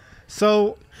cool.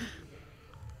 So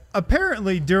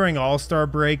apparently during All-Star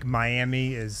break,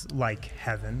 Miami is like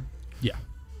heaven. Yeah.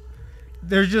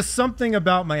 There's just something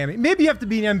about Miami. Maybe you have to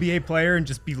be an NBA player and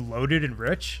just be loaded and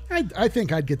rich. I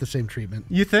think I'd get the same treatment.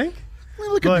 You think?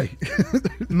 Well, look at me.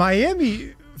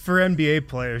 Miami for NBA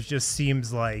players just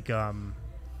seems like I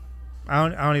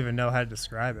don't even know how to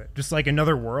describe it. Just like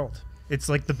another world. It's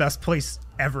like the best place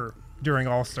ever during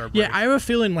All-Star break. Yeah, I have a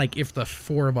feeling like if the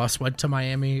four of us went to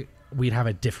Miami, we'd have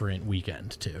a different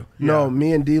weekend too. No,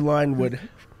 me and D-Line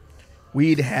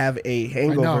we'd have a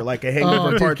hangover, like a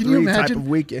hangover part 3 type of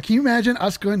weekend. Can you imagine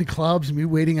us going to clubs and me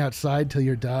waiting outside till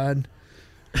you're done?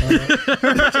 You're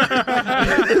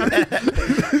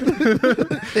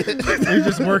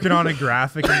just working on a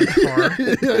graphic in the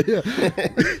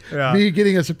car. Yeah. Me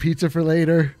getting us a pizza for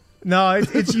later. No,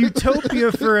 it's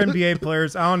utopia for NBA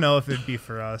players. I don't know if it'd be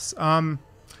for us. I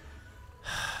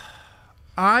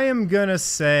am going to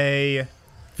say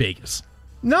Vegas.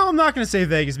 No, I'm not going to say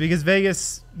Vegas because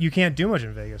Vegas, you can't do much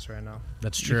in Vegas right now.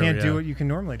 That's true. You can't do what you can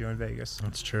normally do in Vegas.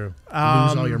 That's true.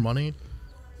 Lose all your money.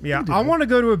 Yeah, I want to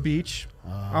go to a beach.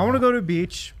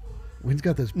 Wynn's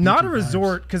got this. Not a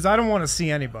resort because I don't want to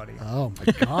see anybody. Oh my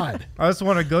god! I just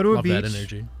want to go to a Love beach that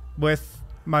energy. with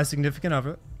my significant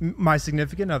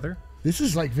other. This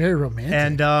is like very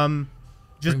romantic. And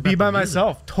just be by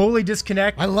myself. Totally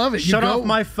disconnect. I love it. Shut off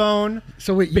my phone.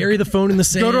 So wait, bury the phone in the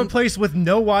sand. Go to a place with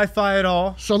no Wi-Fi at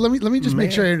all. So let me just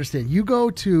make sure I understand. You go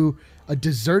to a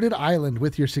deserted island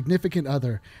with your significant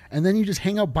other, and then you just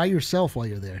hang out by yourself while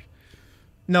you're there.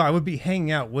 No, I would be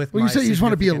hanging out with. Well, you said you just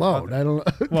want to be alone. Other. I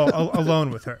don't. Well,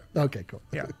 alone with her. Okay, cool.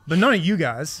 Yeah, but none of you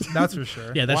guys. That's for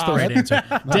sure. Yeah, that's the right answer.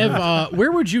 Dev,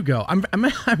 where would you go? I'm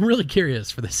really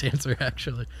curious for this answer,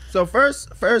 actually. So first,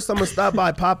 I'm gonna stop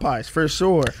by Popeyes for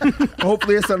sure.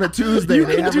 Hopefully, it's on a Tuesday. You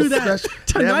can do that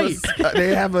tonight.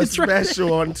 They have a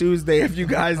special on Tuesday. If you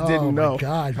guys didn't know. Oh my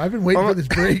God, I've been waiting for this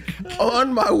break.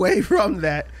 On my way from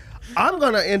that, I'm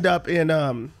gonna end up in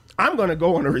I'm going to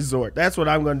go on a resort. That's what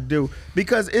I'm going to do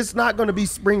because it's not going to be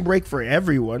spring break for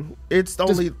everyone. It's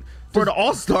only for the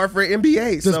All-Star for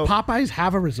NBA. Does Popeyes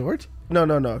have a resort? No.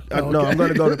 No, I'm going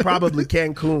to go to probably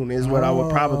Cancun is what I would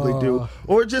probably do.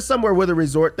 Or just somewhere with a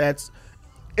resort that's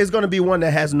it's going to be one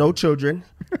that has no children.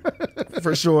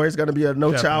 For sure. It's going to be a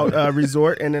no-child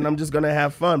resort, and then I'm just going to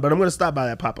have fun. But I'm going to stop by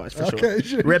that Popeyes for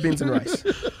sure. Red beans and rice.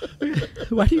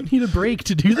 Why do you need a break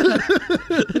to do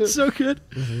that? It's so good.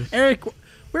 Eric,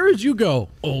 where would you go,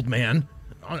 old man,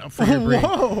 for your break?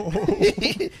 Whoa.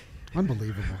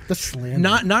 Unbelievable. The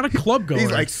slander. Not a club goer.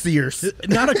 He's like Sears.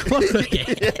 Not a club goer.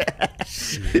 That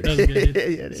was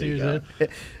good. Seriously.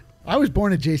 I was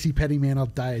born a J.C. Penney man. I'll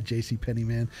die a J.C. Penney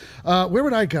man. Where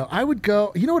would I go? I would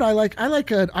go. You know what I like? I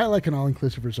like an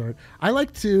all-inclusive resort. I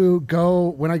like to go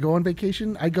when I go on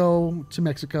vacation. I go to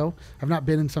Mexico. I've not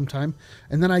been in some time,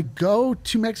 and then I go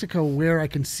to Mexico where I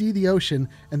can see the ocean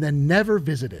and then never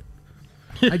visit it.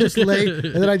 I just lay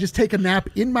and then I just take a nap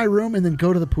in my room and then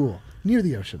go to the pool near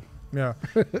the ocean. Yeah.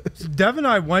 So Dev and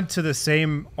I went to the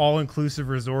same all-inclusive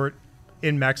resort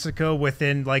in Mexico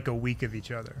within like a week of each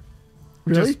other.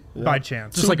 Really? Just by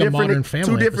chance. Just like a Modern Family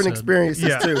Two different episode.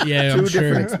 experiences, too. Yeah, two I'm sure.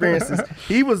 different experiences.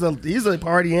 He's a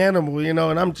party animal, you know,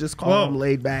 and I'm just calling him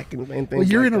laid back and things Well,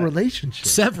 you're like in a that. relationship.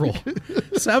 Several.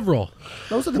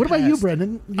 Those are the What about you, past.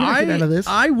 Brendan? You didn't get out of this.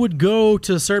 I would go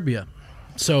to Serbia.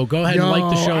 So go ahead and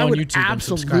like the show I on would YouTube and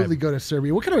subscribe. absolutely go to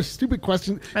Serbia. What kind of stupid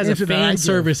question? As a answer did I fan give?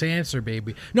 service answer,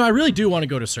 baby. No, I really do want to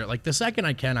go to Serbia. Like the second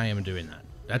I can, I am doing that.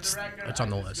 That's on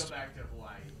the list. Go back to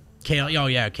Hawaii. Kale, oh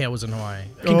yeah, Kale was in Hawaii.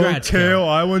 Congrats, Kale.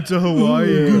 I went to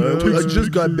Hawaii. I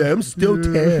just got back. I'm still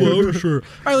tan. Sure. All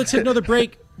right, let's hit another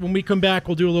break. When we come back,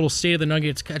 we'll do a little State of the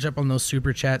Nuggets, catch up on those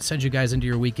super chats, send you guys into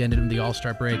your weekend and into the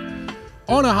All-Star break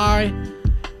on a high.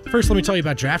 First, let me tell you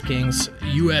about DraftKings.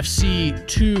 UFC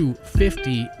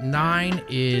 259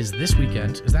 is this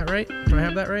weekend. Is that right? Do I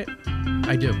have that right?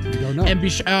 I do. don't know.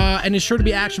 And it's sure to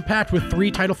be action-packed with 3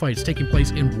 title fights taking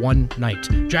place in one night.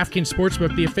 DraftKings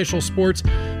Sportsbook, the official sports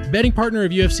betting partner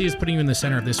of UFC, is putting you in the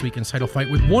center of this weekend's title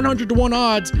fight with 100-1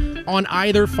 odds on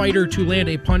either fighter to land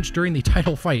a punch during the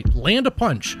title fight. Land a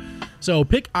punch. So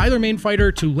pick either main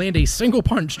fighter to land a single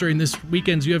punch during this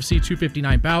weekend's UFC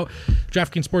 259 bout.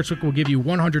 DraftKings Sportsbook will give you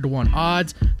 100-1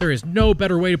 odds. There is no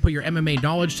better way to put your MMA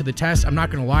knowledge to the test. I'm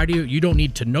not going to lie to you. You don't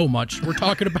need to know much. We're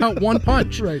talking about one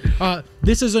punch. Right.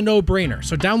 This is a no-brainer.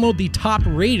 So download the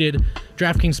top-rated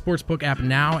DraftKings Sportsbook app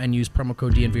now and use promo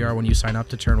code DNVR when you sign up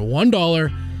to turn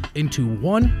 $1 into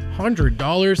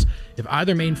 $100. If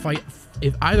either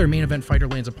main event fighter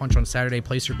lands a punch on Saturday,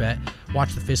 place your bet.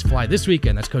 Watch the fist fly this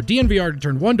weekend. That's code DNVR to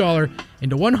turn $1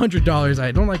 into $100.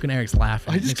 I don't like when Eric's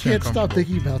laughing. I It just makes me can't stop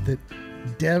uncomfortable. thinking about that.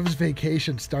 Dev's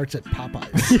vacation starts at Popeyes.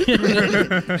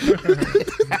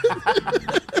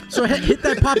 So hit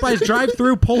that Popeyes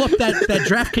drive-through, pull up that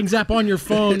DraftKings app on your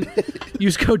phone,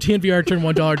 use code DNVR, turn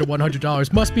 $1 to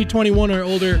 $100. Must be 21 or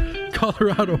older.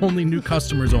 Colorado only, new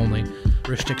customers only.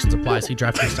 Restrictions apply. See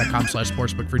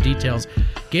DraftKings.com/sportsbook for details.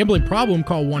 Gambling problem?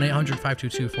 Call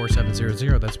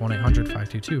 1-800-522-4700. That's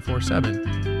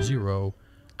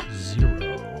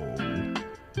 1-800-522-4700.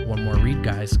 One more read,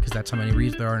 guys, because that's how many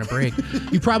reads there are in a break.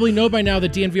 You probably know by now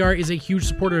that DNVR is a huge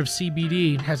supporter of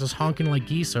CBD. It has us honking like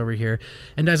geese over here.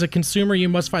 And as a consumer, you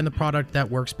must find the product that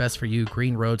works best for you.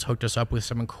 Green Roads hooked us up with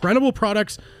some incredible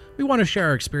products. We want to share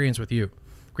our experience with you.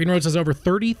 Green Roads has over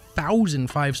 30,000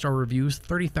 5-star reviews.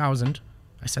 30,000.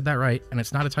 I said that right, and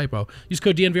it's not a typo. Use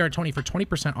code DNVR20 for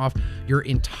 20% off your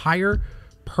entire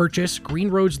purchase. Green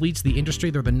Roads leads the industry.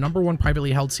 They're the #1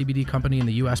 privately held CBD company in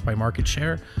the U.S. by market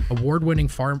share. Award-winning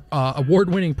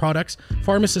products.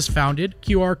 Pharmacist founded.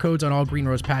 QR codes on all Green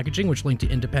Roads packaging, which link to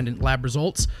independent lab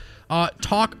results.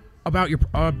 Talk about your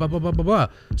blah, blah, blah, blah, blah.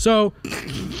 So,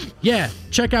 yeah,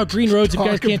 check out Green Roads. If you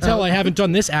guys can't tell, I haven't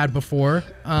done this ad before.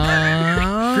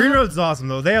 Green Road's awesome,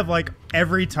 though. They have like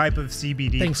every type of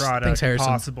CBD product Harrison.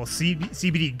 possible.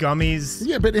 CBD gummies.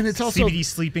 Yeah, but and it's also CBD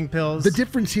sleeping pills. the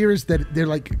difference here is that they're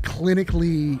like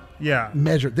clinically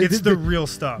measured. It's the real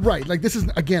stuff. Right. Like this is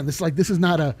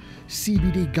not a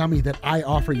CBD gummy that I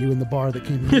offer you in the bar that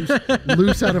came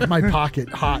loose out of my pocket,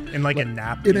 hot. In like a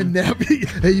napkin. In a napkin.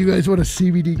 Hey, you guys want a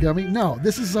CBD gummy? No,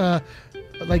 this is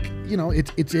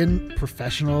it's in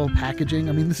professional packaging.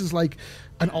 I mean, this is like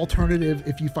an alternative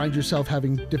if you find yourself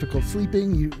having difficult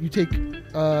sleeping. You take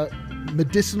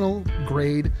medicinal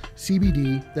grade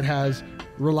CBD that has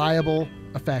reliable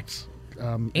effects.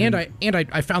 And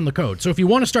I found the code. So if you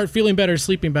want to start feeling better,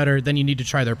 sleeping better, then you need to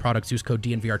try their products. Use code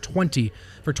DNVR20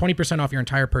 for 20% off your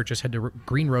entire purchase. Head to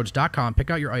greenroads.com, pick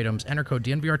out your items, enter code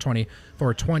DNVR20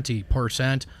 for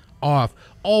 20% off.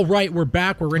 All right, we're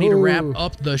back. We're ready to wrap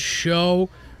up the show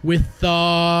with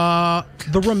the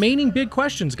remaining big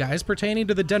questions, guys, pertaining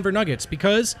to the Denver Nuggets.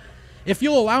 Because if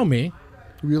you'll allow me,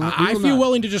 I feel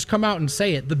willing to just come out and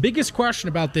say it. The biggest question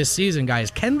about this season,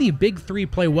 guys, can the big three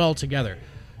play well together?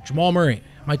 Jamal Murray,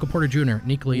 Michael Porter Jr.,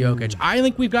 Nikola Jokic. I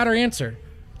think we've got our answer.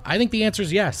 I think the answer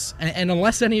is yes. And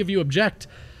unless any of you object,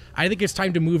 I think it's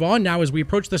time to move on now as we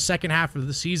approach the second half of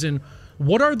the season.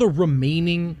 What are the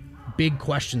remaining big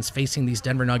questions facing these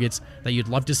Denver Nuggets that you'd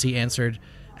love to see answered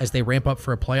as they ramp up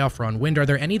for a playoff run? Wind, are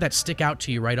there any that stick out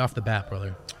to you right off the bat,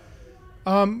 brother?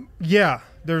 Yeah,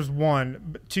 there's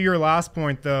one. To your last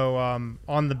point, though,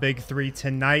 on the big three,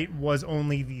 tonight was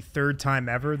only the third time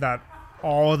ever that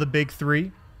all of the big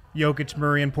three, Jokic,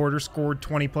 Murray, and Porter, scored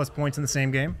 20-plus points in the same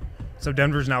game. So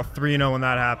Denver's now 3-0 when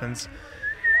that happens.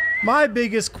 My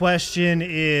biggest question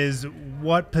is,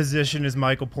 what position is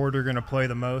Michael Porter going to play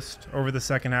the most over the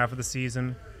second half of the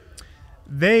season?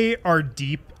 They are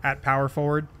deep at power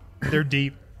forward. They're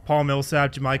deep. Paul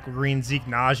Millsap, JaMychal Green, Zeke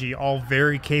Naji, all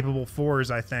very capable fours,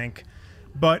 I think.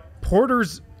 But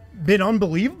Porter's been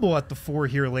unbelievable at the four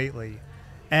here lately.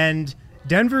 And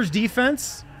Denver's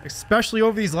defense, especially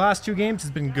over these last two games,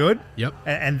 has been good. Yep.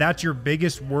 And that's your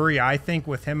biggest worry, I think,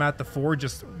 with him at the four.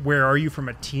 Just where are you from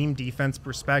a team defense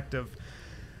perspective?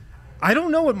 I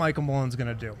don't know what Michael Malone's going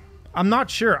to do. I'm not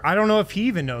sure. I don't know if he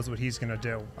even knows what he's going to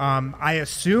do. I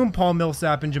assume Paul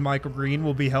Millsap and JaMychal Green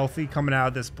will be healthy coming out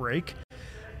of this break.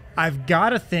 I've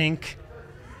got to think,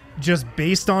 just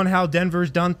based on how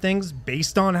Denver's done things,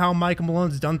 based on how Michael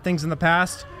Malone's done things in the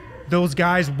past, those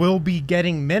guys will be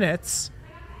getting minutes.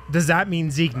 Does that mean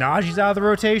Zeke Naji's out of the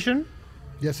rotation?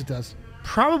 Yes, it does.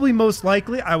 Probably most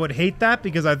likely. I would hate that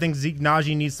because I think Zeke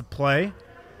Naji needs to play.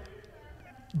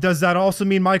 Does that also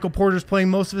mean Michael Porter's playing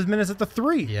most of his minutes at the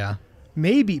three? Yeah.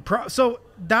 Maybe. So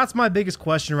that's my biggest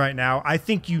question right now. I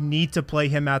think you need to play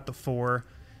him at the four.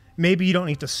 Maybe you don't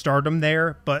need to start him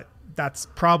there, but that's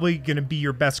probably going to be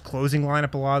your best closing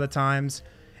lineup a lot of the times.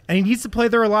 And he needs to play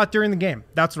there a lot during the game.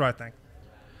 That's what I think.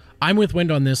 I'm with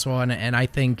Wind on this one, and I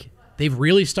think they've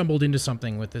really stumbled into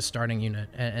something with this starting unit.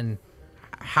 And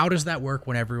how does that work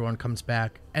when everyone comes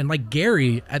back? And like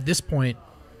Gary, at this point,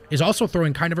 is also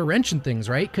throwing kind of a wrench in things,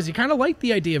 right? Because he kind of liked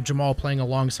the idea of Jamal playing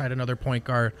alongside another point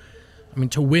guard. I mean,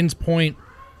 to Wind's point,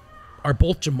 are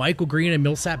both JaMychal Green and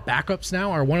Millsap backups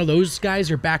now? Are one of those guys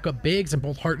your backup bigs, and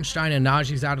both Hartenstein and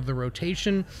Naji's out of the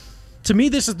rotation? To me,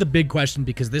 this is the big question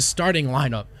because this starting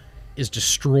lineup is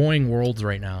destroying worlds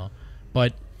right now.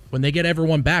 But when they get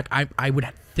everyone back, I would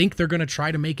think they're going to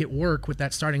try to make it work with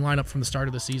that starting lineup from the start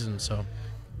of the season. So,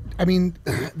 I mean,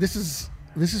 this is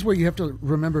where you have to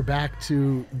remember back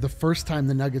to the first time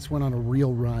the Nuggets went on a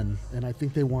real run, and I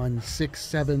think they won 6,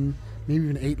 7, maybe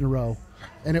even 8 in a row.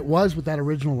 And it was with that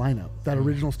original lineup, that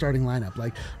original starting lineup.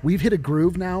 Like, we've hit a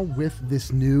groove now with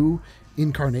this new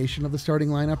incarnation of the starting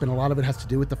lineup, and a lot of it has to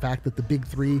do with the fact that the big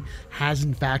three has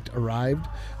in fact arrived.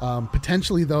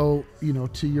 Potentially, though, you know,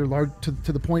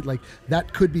 to the point, like,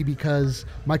 that could be because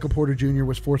Michael Porter Jr.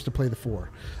 was forced to play the four.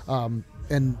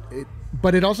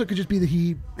 But it also could just be that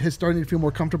he is starting to feel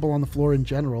more comfortable on the floor in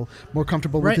general, more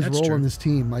comfortable with his role on this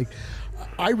team. Like,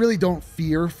 I really don't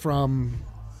fear from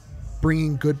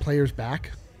bringing good players back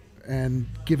and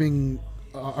giving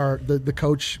the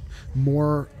coach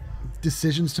more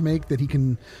decisions to make, that he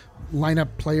can line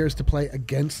up players to play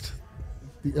against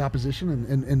the opposition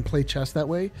and play chess that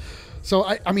way. So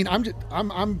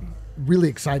I'm really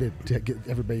excited to get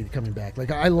everybody coming back. Like,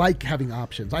 I like having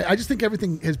options. I just think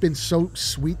everything has been so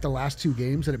sweet the last two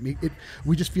games that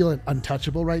we just feel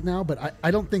untouchable right now. But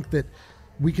I don't think that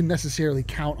we can necessarily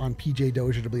count on PJ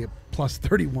Dozier to be a plus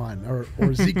 31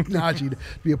 or Zeke Naji to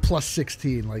be a plus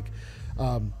 16. Like,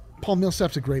 Paul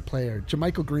Millsap's a great player.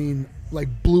 JaMychal Green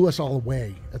blew us all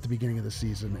away at the beginning of the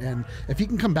season, and if he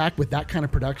can come back with that kind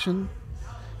of production,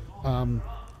 I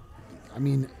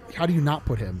mean, how do you not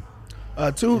put him?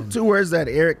 Two words that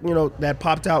Eric, that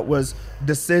popped out was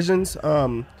decisions,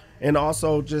 and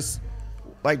also just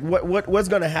like what's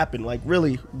going to happen. Like,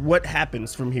 really, what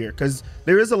happens from here? Because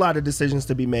there is a lot of decisions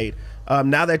to be made.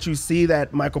 Now that you see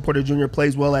that Michael Porter Jr.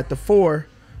 plays well at the four,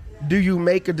 do you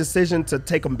make a decision to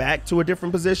take him back to a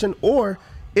different position, or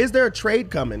is there a trade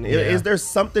coming? Yeah. Is there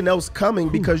something else coming?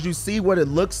 Because you see what it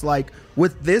looks like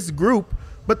with this group.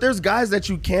 But there's guys that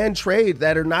you can trade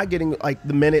that are not getting like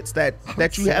the minutes that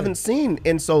you haven't seen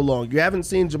in so long. You haven't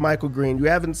seen JaMychal Green. You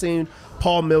haven't seen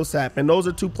Paul Millsap. And those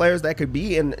are two players that could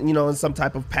be in some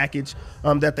type of package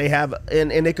that they have.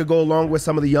 And they could go along with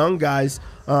some of the young guys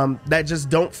that just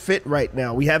don't fit right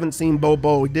now. We haven't seen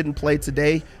Bobo. He didn't play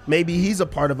today. Maybe he's a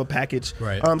part of a package.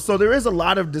 Right. So there is a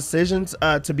lot of decisions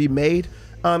to be made.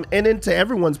 And then to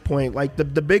everyone's point, like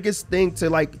the biggest thing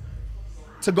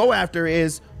to go after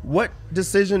is what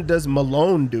decision does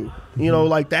Malone do? You know,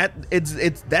 like that.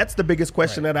 That's the biggest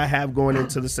question that I have going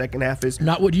into the second half is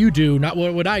not what you do, not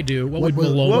what would I do. What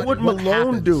would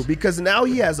Malone do? Because now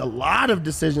he has a lot of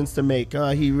decisions to make.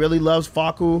 He really loves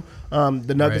Facu.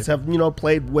 The Nuggets have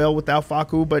played well without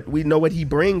Facu, but we know what he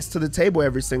brings to the table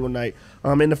every single night.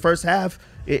 In the first half,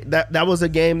 that was a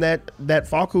game that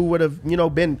Facu would have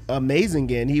been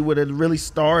amazing in. He would have really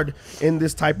starred in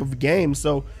this type of game.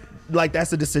 So. Like,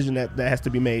 that's a decision that has to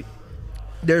be made.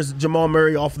 There's Jamal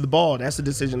Murray off the ball. That's a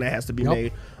decision that has to be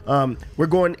made. We're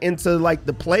going into, like,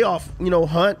 the playoff,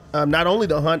 hunt. Not only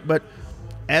the hunt, but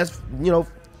as,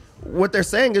 what they're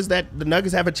saying is that the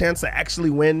Nuggets have a chance to actually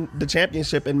win the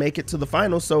championship and make it to the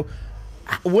finals. So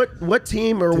what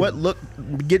team or what look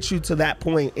gets you to that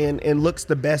point and looks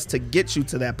the best to get you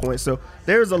to that point? So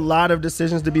there's a lot of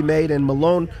decisions to be made, and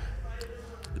Malone,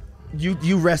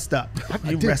 you rest up.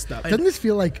 Rest up. Doesn't this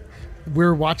feel like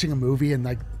we're watching a movie and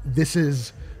like this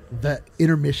is the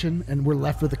intermission and we're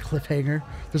left with a cliffhanger?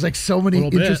 There's like so many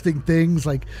interesting things.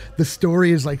 Like the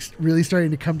story is like really starting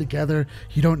to come together.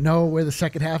 You don't know where the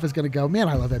second half is going to go. Man,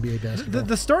 I love NBA basketball.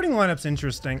 The starting lineup's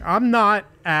interesting. I'm not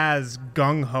as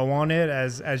gung-ho on it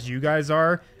as you guys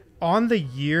are. On the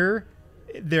year,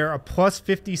 they're a plus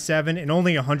 57 in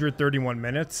only 131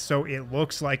 minutes, so it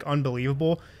looks like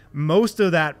unbelievable. Most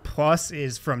of that plus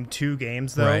is from 2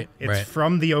 games, though. It's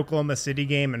from the Oklahoma City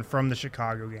game and from the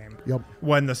Chicago game. Yep.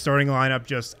 When the starting lineup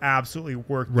just absolutely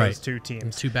worked those 2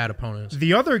 teams. 2 bad opponents.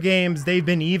 The other games, they've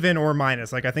been even or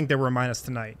minus. Like, I think they were minus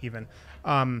tonight, even.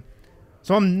 So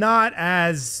I'm not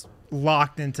as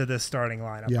locked into this starting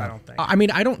lineup, I don't think. I mean,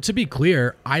 to be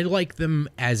clear, I like them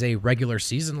as a regular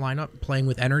season lineup, playing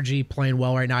with energy, playing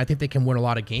well right now. I think they can win a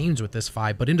lot of games with this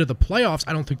 5, but into the playoffs,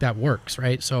 I don't think that works,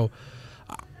 right? So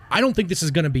I don't think this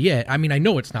is going to be it. I mean, I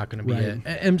know it's not going to be it.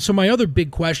 And so my other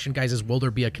big question, guys, is will there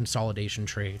be a consolidation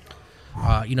trade?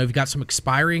 You've got some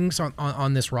expirings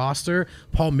on this roster.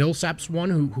 Paul Millsap's one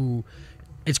who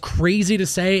it's crazy to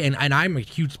say, and I'm a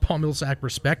huge Paul Millsap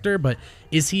respecter, but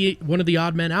is he one of the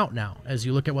odd men out now as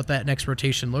you look at what that next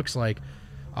rotation looks like?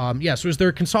 So is there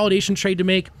a consolidation trade to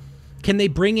make? Can they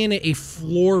bring in a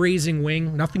floor-raising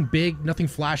wing? Nothing big, nothing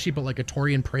flashy, but like a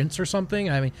Taurean Prince or something?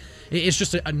 I mean, it's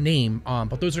just a name.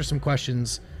 But those are some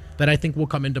questions that I think will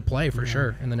come into play for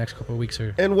sure in the next couple of weeks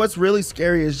here. And what's really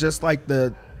scary is just like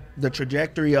the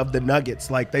trajectory of the Nuggets.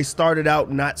 Like, they started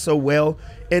out not so well,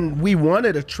 and we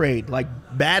wanted a trade, like,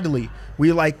 badly.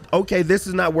 We like, okay, this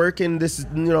is not working. This is,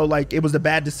 like, it was a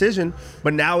bad decision,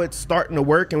 but now it's starting to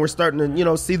work, and we're starting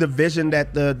to, see the vision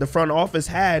that the front office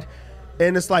had.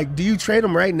 And it's like, do you trade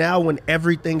them right now when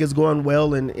everything is going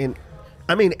well? And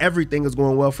I mean, everything is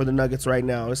going well for the Nuggets right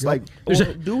now. It's like,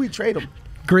 do we trade them?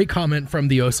 Great comment from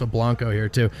the Oso Blanco here,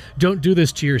 too. Don't do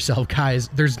this to yourself, guys.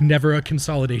 There's never a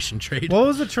consolidation trade. What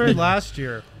was the trade last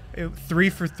year? 3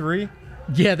 for 3?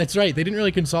 Yeah, that's right. They didn't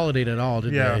really consolidate at all,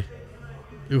 did they?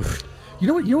 Oof. You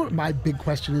know what my big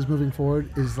question is moving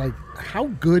forward is, like, how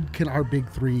good can our big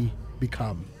 3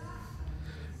 become?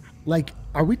 Like,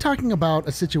 are we talking about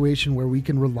a situation where we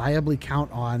can reliably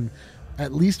count on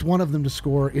at least one of them to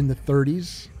score in the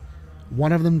 30s,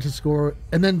 one of them to score,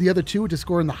 and then the other 2 to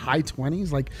score in the high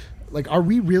 20s? Like, are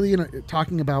we really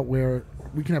talking about where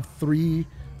we can have 3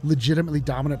 legitimately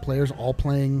dominant players all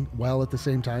playing well at the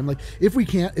same time? Like, if we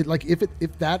can't,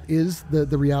 if that is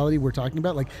the reality we're talking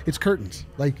about, like, it's curtains.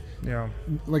 Like,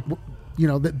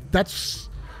 that's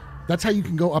how you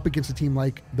can go up against a team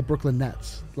like the Brooklyn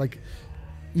Nets. Like,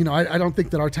 I don't think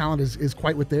that our talent is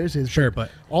quite what theirs is. Sure,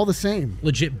 but all the same,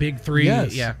 legit big 3.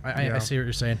 Yes. Yeah, I see what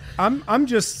you're saying. I'm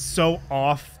just so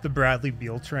off the Bradley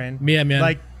Beal train. Yeah, man.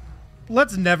 Like,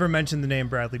 let's never mention the name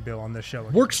Bradley Beal on this show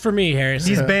again. Works for me, Harris.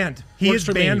 He's banned. He is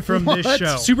banned from this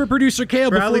show. Super producer Kale,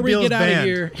 Bradley before we Beal's get out banned. of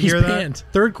here, he's banned.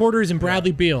 Third quarter is in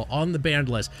Bradley Beal on the banned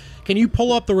list. Can you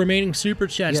pull up the remaining super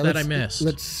chats that I missed?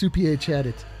 Let's super chat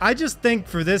it. I just think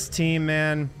for this team,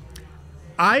 man,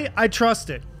 I trust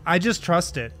it. I just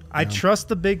trust it. I trust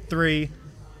the big 3,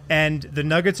 and the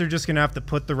Nuggets are just going to have to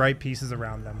put the right pieces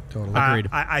around them. Totally. Agreed.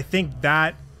 I think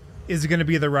that is going to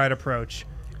be the right approach.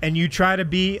 And you try to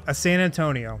be a San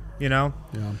Antonio,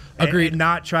 Agreed. And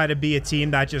not try to be a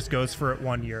team that just goes for it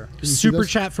 1 year. Super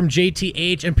chat from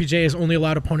JTH. MPJ has only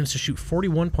allowed opponents to shoot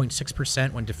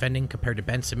 41.6% when defending compared to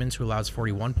Ben Simmons, who allows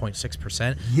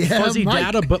 41.6%. Yeah, fuzzy Mike.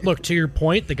 data, but look, to your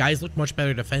point, the guys look much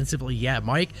better defensively. Yeah,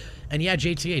 Mike. And yeah,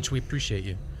 JTH, we appreciate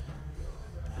you.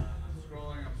 I'm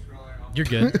scrolling. You're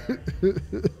good.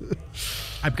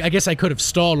 I guess I could have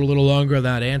stalled a little longer on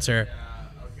that answer.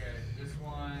 Yeah, okay. This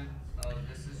one,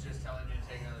 this is just telling you to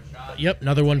take another shot. Yep,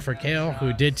 another one for Kale,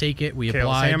 who did take it. We Kale's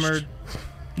obliged. hammered.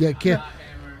 Yeah, Kale.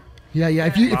 Yeah.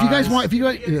 If you guys want,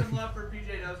 Get some love for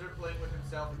PJ Dozer playing with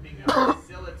himself and being a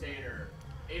facilitator.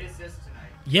 8 assists tonight.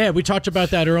 Yeah, we talked about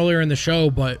that earlier in the show,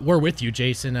 but we're with you,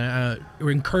 Jason.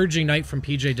 We're encouraging night from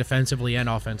PJ defensively and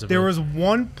offensively. There was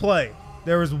one play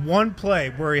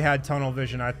where he had tunnel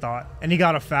vision, I thought, and he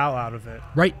got a foul out of it.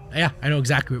 Right. Yeah, I know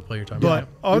exactly what play you're talking But about.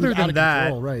 other than that,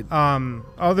 control, right.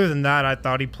 other than that, I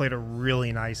thought he played a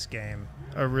really nice game.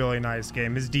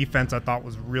 His defense, I thought,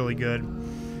 was really good,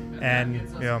 and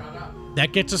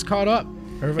That gets us caught up.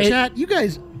 Chat, you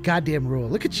guys goddamn rule.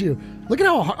 Look at you. Look at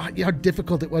how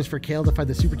difficult it was for Kale to find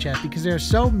the super chat because there are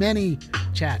so many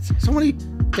chats. So many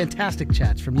fantastic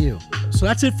chats from you. So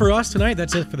that's it for us tonight.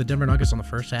 That's it for the Denver Nuggets on the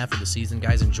first half of the season.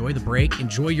 Guys, enjoy the break.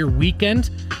 Enjoy your weekend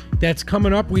that's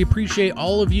coming up. We appreciate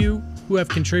all of you who have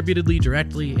contributed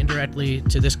directly, indirectly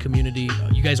to this community.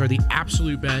 You guys are the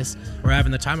absolute best. We're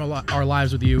having the time of our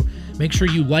lives with you. Make sure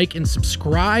you like and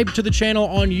subscribe to the channel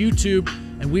on YouTube,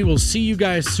 and we will see you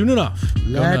guys soon enough.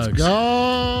 Let's Nugs.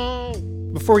 go.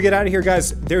 Before we get out of here,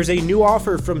 guys, there's a new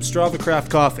offer from Strava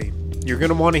Craft Coffee. You're going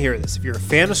to want to hear this. If you're a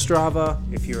fan of Strava,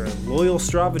 if you're a loyal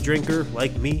Strava drinker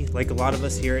like me, like a lot of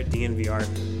us here at DNVR,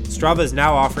 Strava is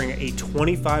now offering a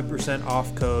 25%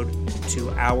 off code to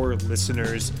our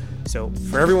listeners. So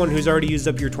for everyone who's already used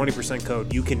up your 20%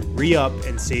 code, you can re-up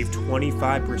and save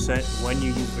 25% when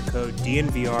you use the code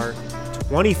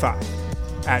DNVR25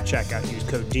 at checkout. Use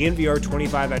code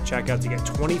DNVR25 at checkout to get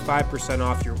 25%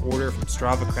 off your order from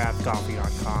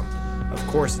StravaCraftCoffee.com. Of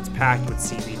course, it's packed with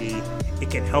CBD. It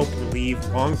can help relieve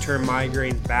long-term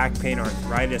migraine, back pain,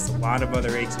 arthritis, a lot of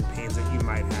other aches and pains that you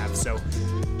might have. So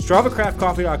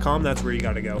StravaCraftCoffee.com, that's where you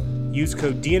got to go. Use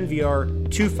code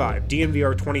DNVR25,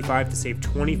 DNVR25 to save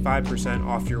 25%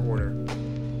 off your order.